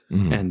perfect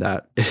and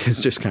that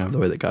it's just kind of the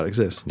way that God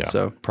exists. Yeah.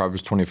 So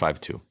Proverbs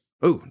 25:2.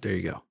 Oh, there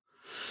you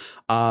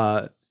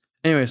go.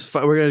 Anyways,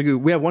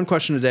 we have one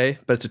question today,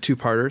 but it's a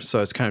two-parter,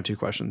 so it's kind of two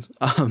questions.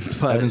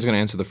 But Evan's going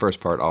to answer the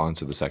first part. I'll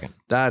answer the second.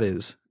 That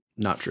is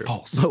not true.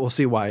 False. But we'll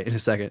see why in a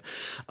second.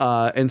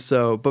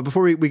 But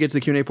before we get to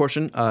the Q&A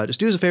portion, just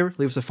do us a favor,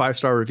 leave us a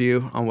 5-star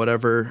review on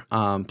whatever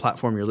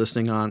platform you're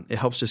listening on. It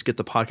helps just get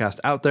the podcast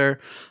out there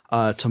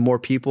to more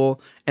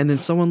people. And then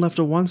someone left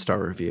a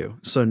 1-star review.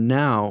 So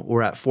now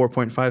we're at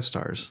 4.5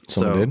 stars.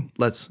 Someone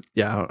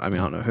did? I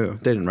don't know who.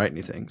 They didn't write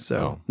anything.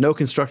 So no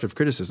constructive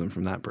criticism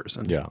from that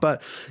person. Yeah.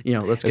 But,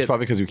 It's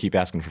probably because we keep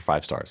asking for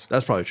 5 stars.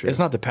 That's probably true. It's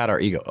not to pat our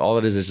ego. All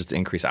it is just to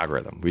increase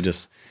algorithm.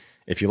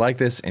 If you like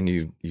this and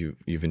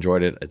you've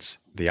enjoyed it, it's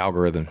the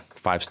algorithm.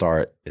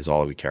 5-star is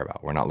all we care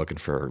about. We're not looking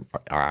for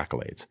our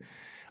accolades.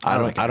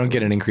 I don't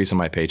get an increase in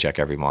my paycheck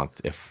every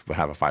month if we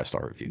have a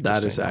 5-star review.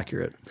 That is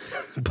accurate.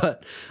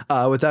 But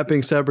with that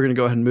being said, we're going to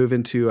go ahead and move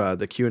into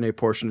the Q&A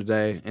portion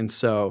today. And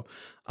so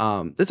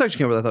this actually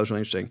came up, I thought was really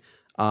interesting.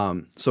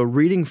 So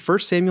reading 1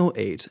 Samuel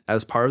 8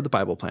 as part of the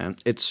Bible plan,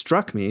 it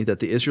struck me that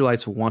the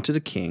Israelites wanted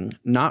a king,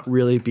 not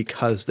really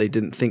because they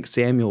didn't think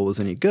Samuel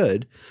was any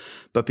good,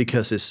 but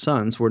because his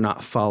sons were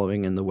not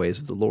following in the ways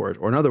of the Lord.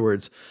 Or in other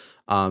words,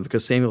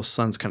 because Samuel's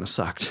sons kind of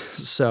sucked.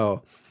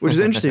 So, which is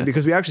interesting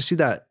because we actually see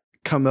that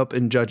come up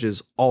in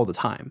Judges all the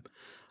time.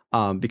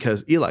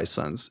 Because Eli's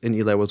sons, and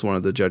Eli was one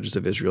of the judges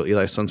of Israel.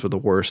 Eli's sons were the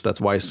worst. That's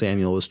why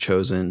Samuel was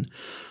chosen.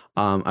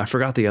 I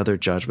forgot the other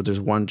judge, but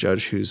there's one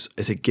judge is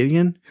it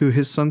Gideon, who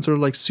his sons are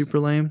like super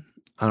lame?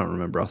 I don't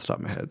remember off the top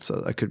of my head,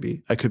 so I could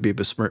be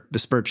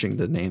besmirching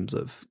the names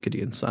of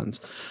Gideon's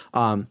sons.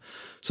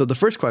 So the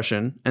first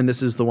question, and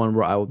this is the one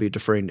where I will be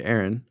deferring to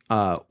Aaron,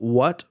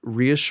 what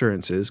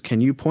reassurances can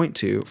you point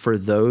to for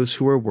those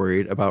who are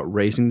worried about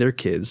raising their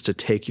kids to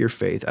take your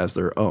faith as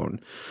their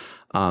own?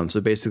 So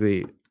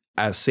basically,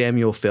 as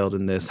Samuel failed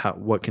in this,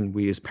 what can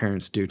we as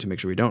parents do to make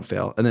sure we don't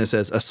fail? And then it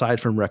says, aside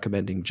from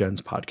recommending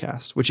Jen's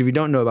podcast, which if you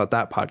don't know about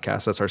that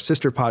podcast, that's our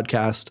sister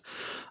podcast,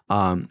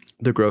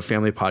 the Grow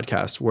Family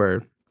podcast,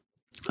 where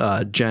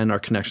Jen, our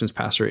Connections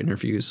pastor,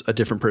 interviews a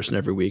different person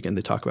every week and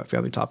they talk about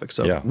family topics.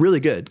 So really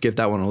good. Give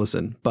that one a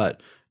listen. But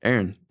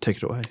Aaron, take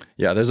it away.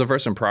 Yeah, there's a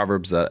verse in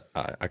Proverbs that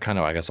I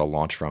guess I'll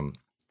launch from.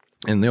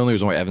 And the only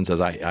reason why Evan says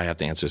I have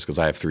to answer is because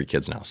I have 3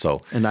 kids now.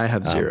 So and I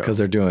have 0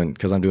 because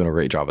I'm doing a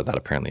great job at that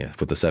apparently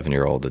with the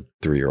 7-year-old, the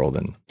 3-year-old,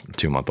 and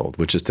 2-month-old,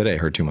 which is today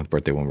her 2-month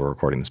birthday when we're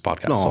recording this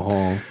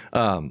podcast.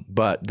 So,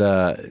 but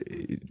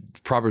the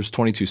Proverbs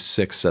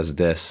 22:6 says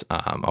this.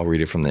 I'll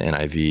read it from the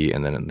NIV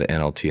and then the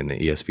NLT and the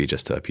ESV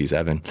just to appease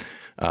Evan.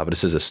 But it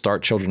says,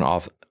 "Start children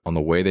off on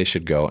the way they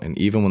should go, and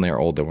even when they are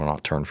old, they will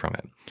not turn from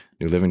it."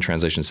 New Living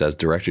Translation says,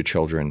 "Direct your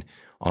children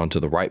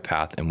onto the right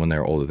path, and when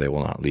they're older, they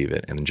will not leave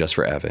it." And then just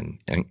for Evan,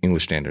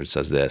 English Standard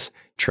says this: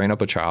 "Train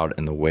up a child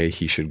in the way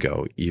he should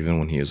go, even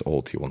when he is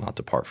old, he will not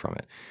depart from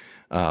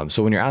it."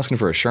 So when you're asking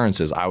for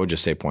assurances, I would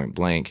just say point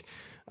blank,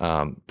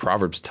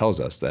 Proverbs tells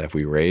us that if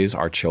we raise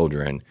our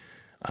children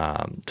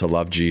to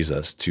love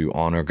Jesus, to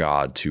honor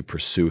God, to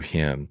pursue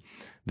him,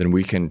 then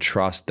we can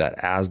trust that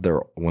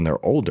when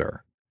they're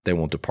older, they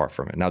won't depart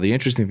from it. Now, the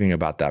interesting thing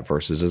about that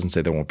verse is it doesn't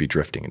say they won't be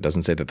drifting. It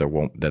doesn't say that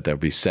they'll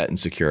be set and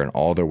secure in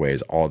all their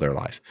ways, all their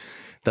life.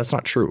 That's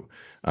not true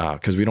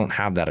because we don't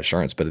have that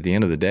assurance. But at the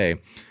end of the day,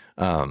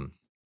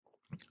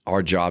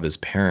 our job as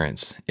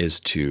parents is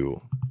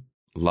to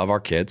love our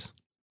kids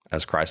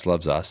as Christ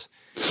loves us.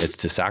 It's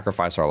to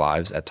sacrifice our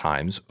lives at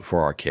times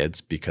for our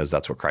kids because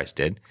that's what Christ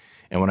did.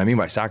 And what I mean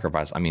by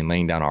sacrifice, I mean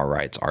laying down our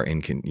rights,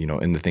 in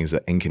the things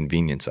that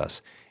inconvenience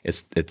us.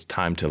 It's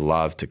time to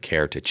love, to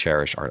care, to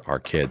cherish our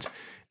kids.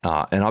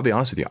 And I'll be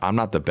honest with you, I'm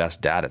not the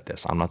best dad at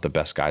this. I'm not the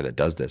best guy that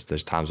does this.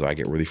 There's times where I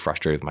get really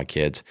frustrated with my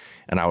kids.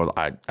 And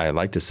I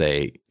like to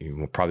say,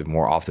 probably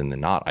more often than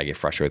not, I get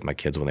frustrated with my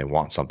kids when they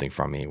want something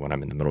from me, when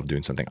I'm in the middle of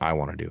doing something I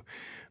want to do.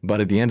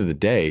 But at the end of the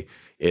day,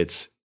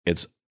 it's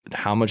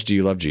how much do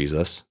you love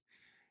Jesus?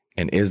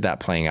 And is that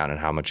playing out in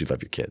how much you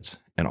love your kids?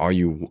 And are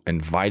you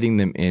inviting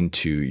them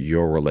into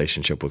your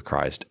relationship with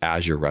Christ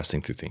as you're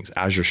wrestling through things,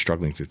 as you're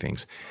struggling through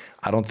things?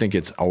 I don't think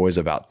it's always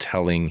about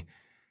telling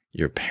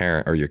your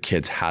parent or your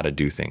kids how to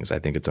do things. I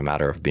think it's a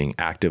matter of being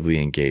actively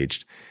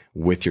engaged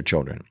with your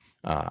children.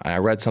 I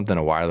read something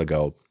a while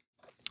ago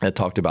that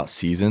talked about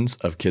seasons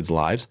of kids'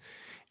 lives.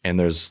 And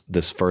there's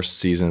this first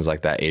season is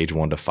like that age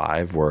 1 to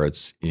 5 where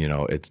it's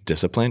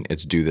discipline.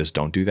 It's do this,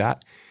 don't do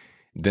that.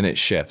 Then it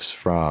shifts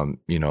from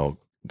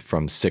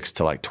 6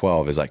 to like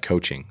 12 is like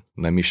coaching.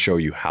 Let me show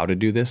you how to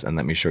do this and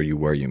let me show you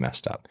where you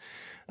messed up.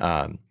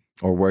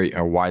 Or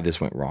why this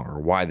went wrong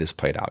or why this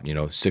played out.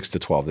 6 to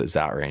 12 is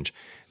that range.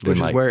 Which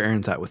is where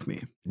Aaron's at with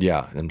me.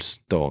 Yeah, I'm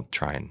still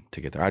trying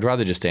to get there. I'd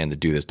rather just stay in the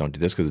do this, don't do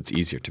this because it's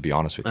easier, to be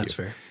honest with you. That's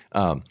fair.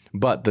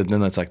 But then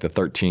that's like the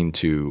 13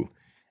 to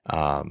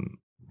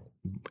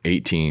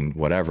 18,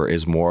 whatever,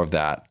 is more of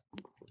that,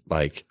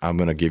 like, I'm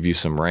going to give you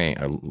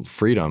some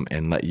freedom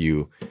and let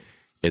you,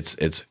 it's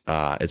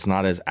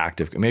not as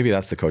active. Maybe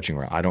that's the coaching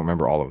route. I don't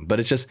remember all of them, but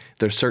it's just,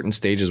 there's certain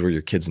stages where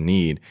your kids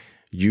need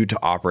you to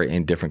operate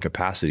in different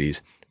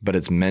capacities, but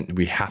it's meant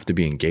we have to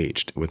be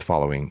engaged with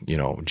following,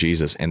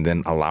 Jesus, and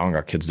then allowing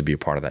our kids to be a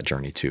part of that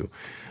journey too.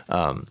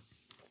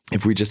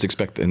 If we just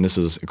expect, and this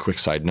is a quick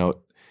side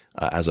note,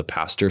 as a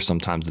pastor,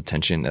 sometimes the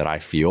tension that I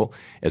feel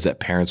is that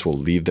parents will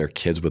leave their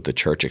kids with the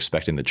church,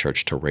 expecting the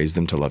church to raise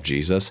them to love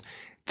Jesus.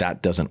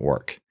 That doesn't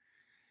work.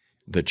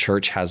 The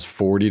church has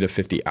 40 to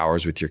 50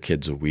 hours with your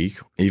kids a week.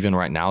 Even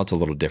right now, it's a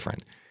little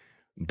different.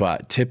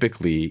 But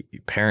typically,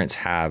 parents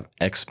have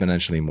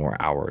exponentially more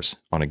hours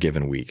on a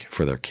given week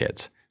for their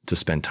kids to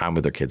spend time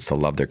with their kids, to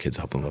love their kids,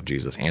 help them love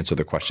Jesus, answer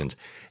their questions,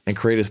 and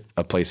create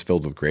a place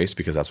filled with grace,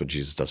 because that's what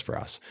Jesus does for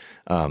us.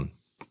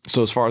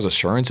 So as far as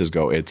assurances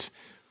go,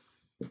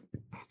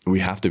 we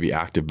have to be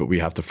active, but we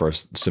have to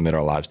first submit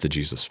our lives to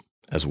Jesus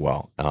as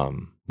well.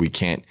 We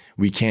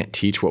can't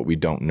teach what we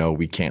don't know.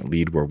 We can't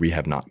lead where we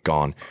have not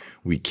gone.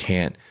 We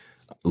can't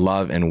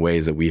love in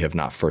ways that we have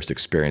not first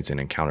experienced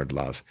and encountered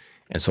love.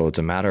 And so it's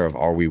a matter of,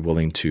 are we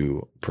willing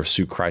to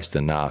pursue Christ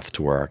enough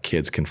to where our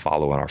kids can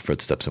follow in our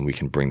footsteps and we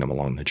can bring them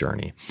along the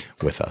journey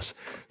with us?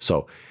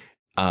 So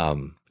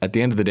at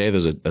the end of the day,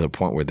 there's a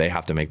point where they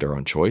have to make their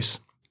own choice.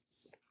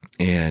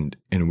 And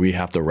we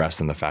have to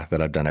rest in the fact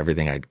that I've done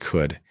everything I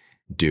could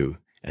do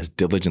as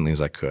diligently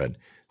as I could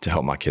to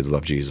help my kids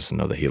love Jesus and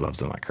know that he loves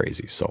them like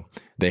crazy. So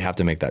they have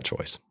to make that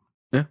choice.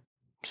 Yeah.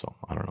 So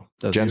I don't know.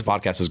 That's Jen's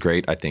beautiful. podcast is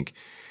great. I think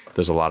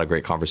there's a lot of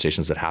great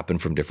conversations that happen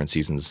from different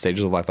seasons and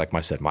stages of life. Like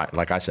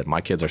I said, my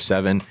kids are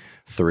 7,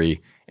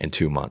 3, and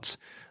 2 months.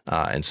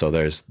 And so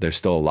there's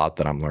still a lot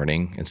that I'm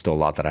learning and still a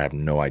lot that I have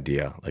no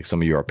idea. Like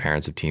some of you are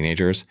parents of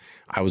teenagers.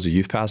 I was a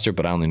youth pastor,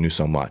 but I only knew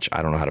so much.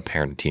 I don't know how to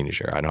parent a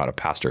teenager. I know how to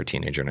pastor a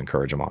teenager and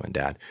encourage a mom and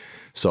dad.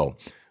 So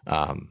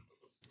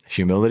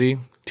humility,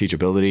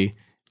 teachability,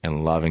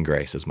 and love and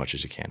grace as much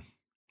as you can.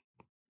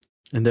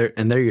 And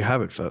there you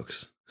have it,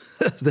 folks.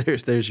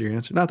 there's your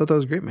answer. No, I thought that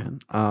was great, man.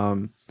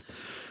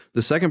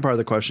 The second part of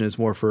the question is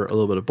more for a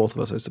little bit of both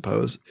of us, I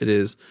suppose. It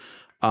is,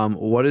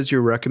 what is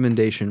your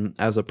recommendation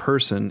as a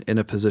person in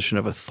a position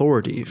of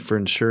authority for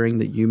ensuring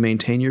that you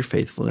maintain your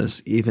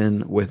faithfulness,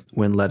 even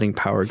when letting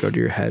power go to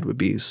your head would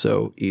be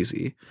so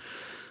easy?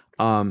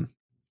 And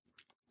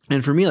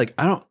for me, like,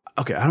 I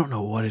don't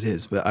know what it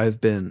is, but I've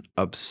been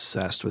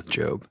obsessed with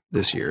Job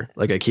this year.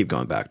 Like I keep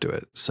going back to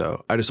it.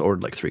 So I just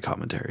ordered like 3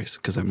 commentaries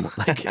because I'm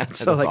like,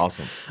 so like,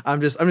 awesome. I'm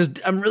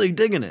really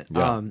digging it.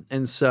 Yeah.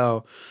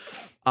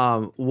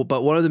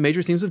 But one of the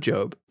major themes of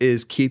Job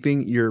is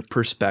keeping your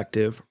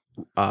perspective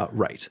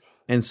right.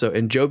 And so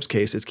in Job's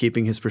case, it's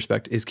keeping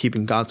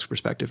God's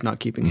perspective, not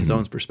keeping his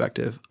own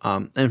perspective.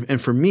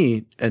 And for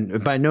me,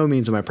 and by no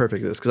means am I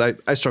perfect at this, because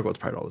I struggle with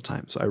pride all the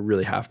time. So I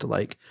really have to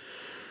like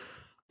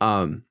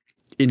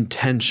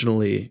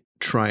intentionally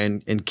try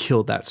and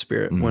kill that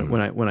spirit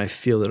when I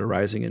feel it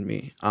arising in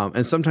me.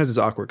 And sometimes it's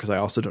awkward because I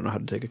also don't know how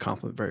to take a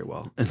compliment very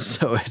well. And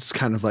so it's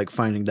kind of like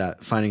finding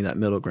that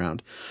middle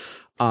ground.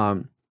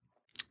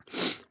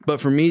 But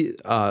for me,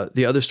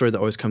 the other story that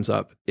always comes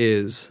up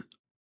is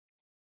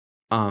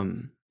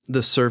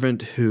the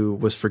servant who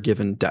was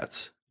forgiven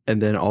debts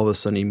and then all of a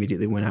sudden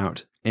immediately went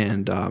out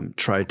and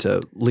tried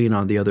to lean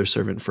on the other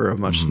servant for a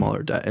much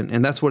smaller debt.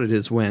 And that's what it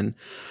is when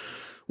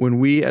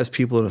we as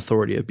people in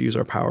authority abuse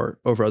our power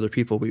over other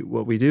people.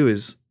 What we do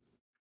is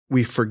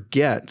we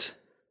forget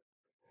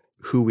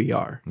who we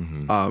are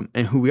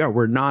and who we are.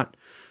 We're not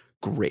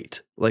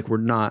great. Like we're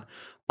not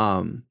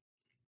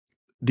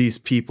these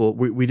people,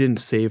 we didn't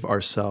save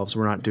ourselves.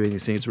 We're not doing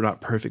these things. We're not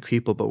perfect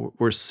people, but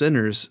we're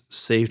sinners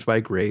saved by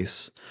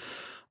grace.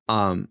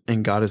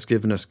 And God has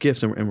given us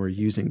gifts and we're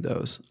using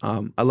those.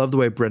 I love the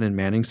way Brennan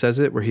Manning says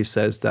it, where he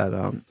says that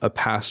a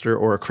pastor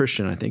or a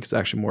Christian, I think it's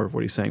actually more of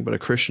what he's saying, but a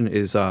Christian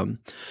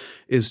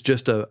is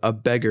just a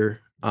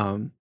beggar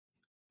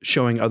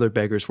showing other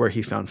beggars where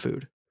he found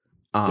food.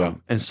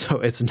 And so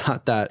it's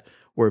not that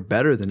we're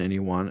better than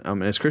anyone.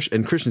 And as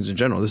Christians in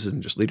general, this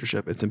isn't just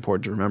leadership. It's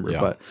important to remember,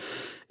 but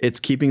it's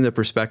keeping the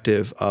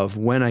perspective of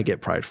when I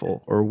get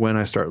prideful or when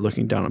I start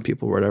looking down on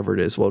people, whatever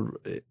it is. Well,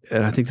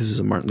 and I think this is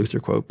a Martin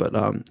Luther quote, but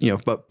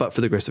but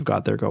for the grace of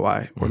God, there go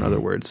I. Or in other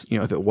words,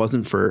 if it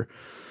wasn't for,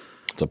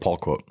 it's a Paul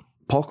quote.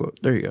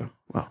 There you go.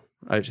 Wow.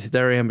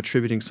 There I am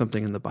attributing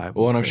something in the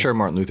Bible. Well, and I'm sure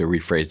Martin Luther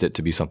rephrased it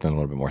to be something a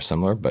little bit more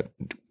similar, but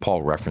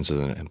Paul references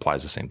and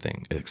implies the same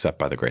thing, except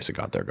by the grace of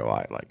God, there go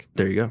I. Like,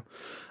 there you go.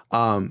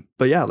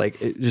 But yeah, like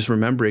just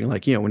remembering,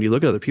 like, when you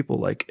look at other people,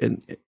 like,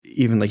 and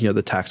even like,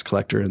 the tax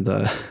collector and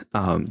the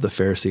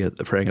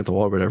Pharisee praying at the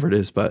wall, or whatever it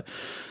is, but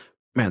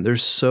man,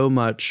 there's so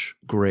much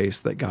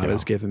grace that God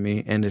has given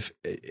me. And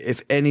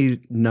if any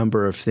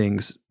number of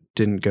things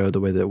didn't go the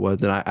way that it would,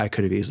 then I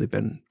could have easily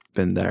been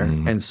there.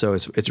 And so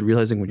it's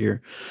realizing when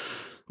you're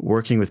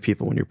working with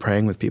people, when you're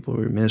praying with people,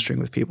 when you're ministering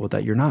with people,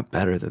 that you're not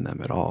better than them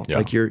at all. Yeah.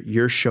 Like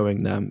you're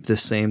showing them the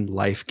same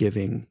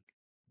life-giving,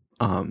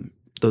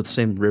 the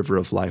same river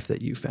of life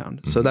that you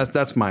found. So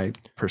that's my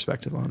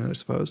perspective on it, I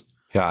suppose.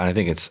 Yeah. And I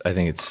think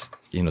it's,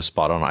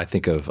 spot on. I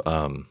think of,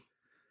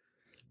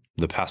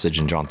 the passage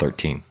in John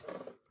 13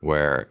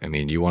 where,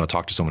 you want to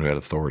talk to someone who had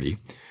authority.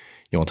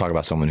 You want to talk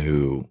about someone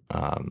who,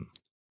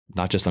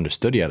 not just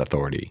understood he had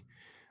authority,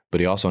 but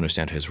he also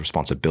understood his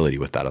responsibility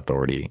with that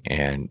authority.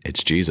 And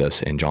it's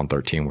Jesus in John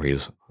 13 where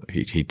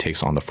he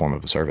takes on the form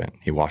of a servant.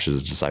 He washes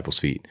his disciples'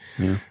 feet.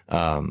 Yeah.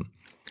 And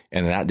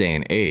in that day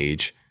and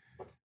age,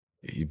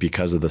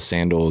 because of the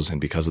sandals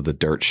and because of the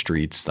dirt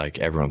streets, like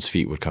everyone's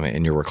feet would come in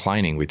and you're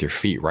reclining with your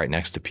feet right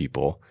next to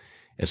people.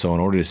 And so in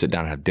order to sit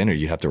down and have dinner,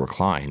 you'd have to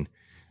recline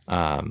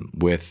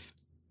with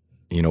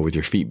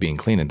your feet being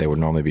clean. And there would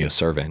normally be a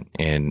servant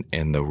in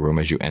the room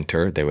as you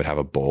enter. They would have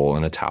a bowl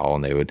and a towel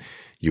and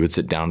you would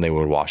sit down, they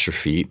would wash your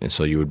feet. And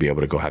so you would be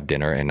able to go have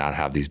dinner and not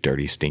have these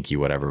dirty, stinky,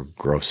 whatever,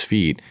 gross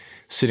feet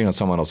sitting on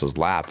someone else's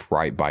lap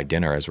right by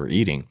dinner as we're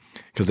eating,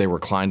 because they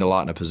reclined a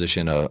lot in a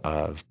position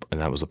of and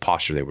that was the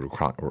posture they would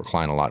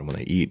recline a lot when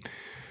they eat.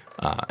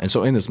 And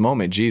so in this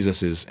moment,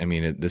 Jesus is,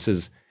 this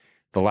is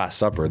the Last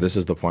Supper. This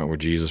is the point where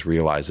Jesus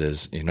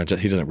realizes, he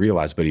doesn't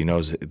realize, but he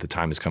knows the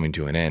time is coming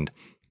to an end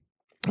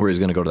where he's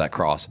going to go to that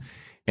cross.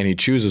 And he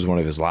chooses one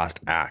of his last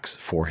acts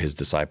for his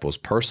disciples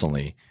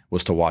personally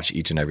was to wash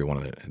each and every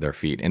one of their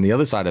feet. And the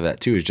other side of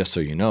that too is, just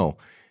so you know,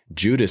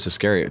 Judas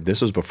Iscariot,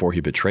 this was before he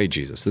betrayed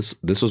Jesus.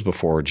 This was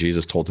before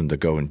Jesus told him to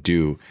go and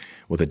do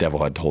what the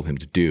devil had told him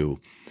to do.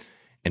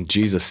 And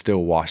Jesus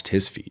still washed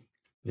his feet.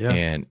 Yeah.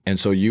 And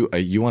so you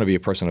want to be a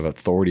person of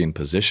authority and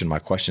position. My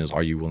question is,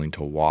 are you willing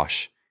to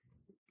wash,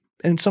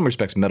 in some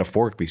respects,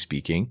 metaphorically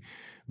speaking,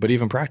 but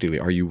even practically,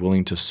 are you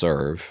willing to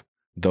serve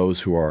those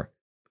who are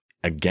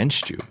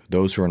against you,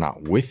 those who are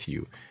not with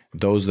you,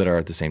 those that are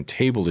at the same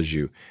table as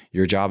you,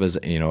 your job as,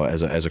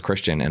 as a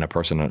Christian and a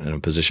person in a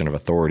position of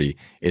authority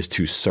is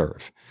to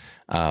serve,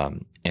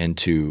 and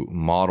to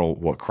model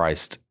what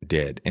Christ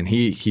did. And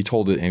he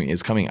told it, and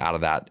it's coming out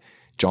of that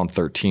John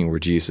 13, where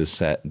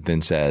Jesus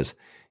then says,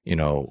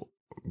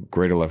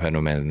 greater love had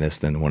no man than this,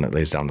 than one that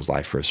lays down his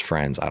life for his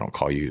friends. I don't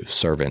call you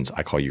servants,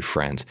 I call you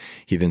friends.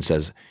 He then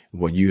says,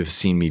 what you have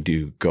seen me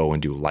do, go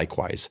and do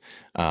likewise.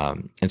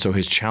 And so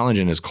his challenge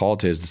and his call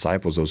to his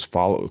disciples, those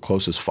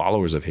closest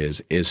followers of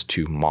his, is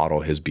to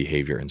model his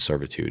behavior in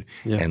servitude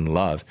and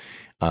love.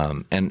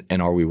 And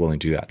are we willing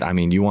to do that? I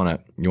mean, you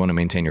want to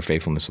maintain your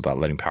faithfulness without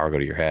letting power go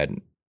to your head.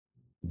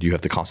 You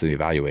have to constantly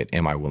evaluate,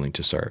 am I willing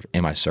to serve?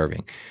 Am I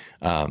serving?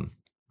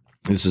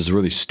 This is a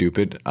really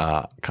stupid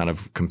kind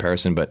of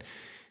comparison, but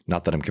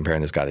not that I'm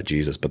comparing this guy to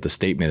Jesus, but the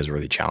statement is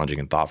really challenging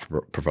and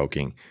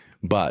thought-provoking.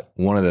 But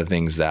one of the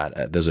things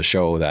that there's a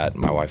show that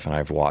my wife and I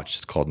have watched,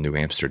 it's called New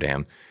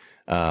Amsterdam.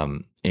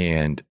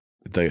 And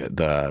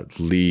the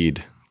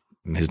lead,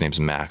 his name's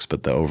Max,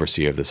 but the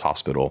overseer of this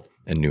hospital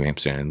in New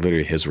Amsterdam, and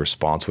literally his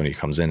response when he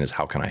comes in is,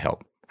 how can I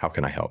help? How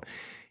can I help?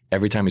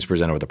 Every time he's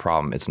presented with a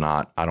problem, it's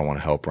not, I don't want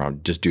to help, or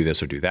just do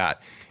this or do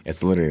that.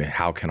 It's literally,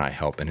 how can I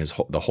help? And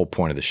the whole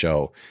point of the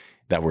show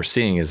that we're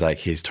seeing is like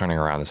he's turning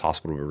around this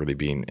hospital, but really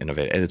being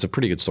innovative. And it's a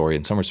pretty good story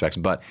in some respects,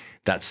 but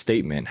that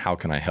statement, how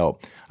can I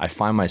help? I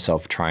find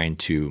myself trying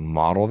to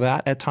model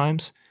that at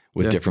times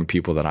with different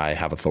people that I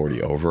have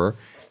authority over.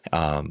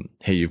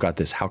 Hey, you've got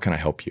this, how can I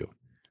help you?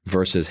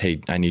 Versus, hey,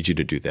 I need you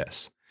to do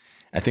this.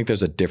 I think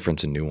there's a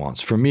difference in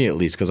nuance for me, at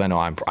least, because I know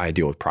I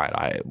deal with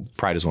pride.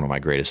 Pride is one of my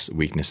greatest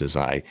weaknesses.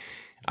 I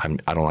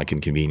don't like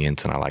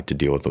inconvenience, and I like to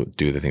do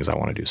the things I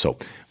want to do. So,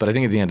 but I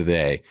think at the end of the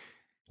day,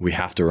 we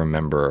have to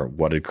remember,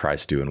 what did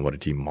Christ do and what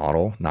did he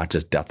model? Not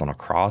just death on a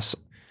cross,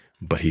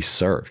 but he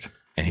served,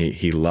 and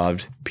he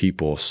loved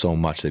people so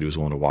much that he was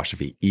willing to wash their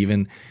feet,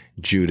 even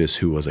Judas,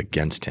 who was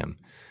against him.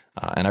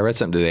 And I read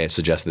something today that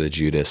suggested that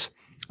Judas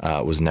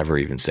was never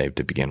even saved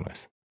to begin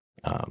with.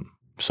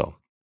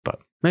 But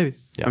maybe,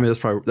 I mean,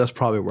 that's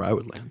probably where I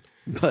would land.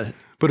 But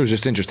it was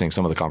just interesting,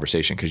 some of the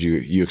conversation, because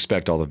you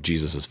expect all of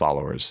Jesus's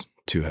followers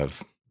to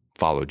have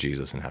followed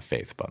Jesus and have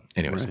faith. But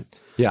anyways,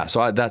 yeah.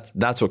 So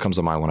that's what comes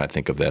to mind when I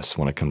think of this.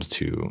 When it comes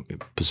to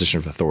position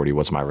of authority,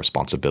 what's my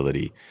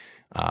responsibility?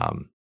 I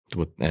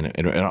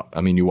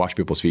mean, you wash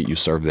people's feet, you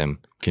serve them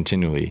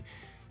continually.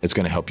 It's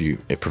going to help you,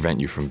 prevent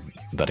you from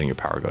letting your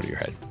power go to your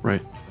head.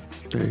 Right.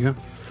 There you go.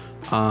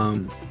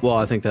 Well,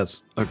 I think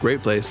that's a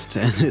great place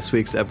to end this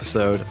week's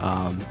episode.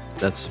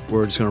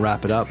 We're just going to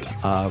wrap it up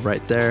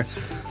right there.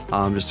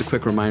 Just a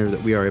quick reminder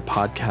that we are a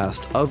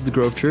podcast of the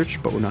Grove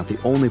Church, but we're not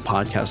the only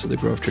podcast of the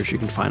Grove Church. You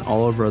can find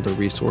all of our other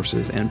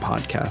resources and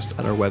podcasts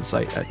at our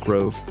website at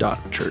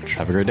grove.church.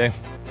 Have a great day.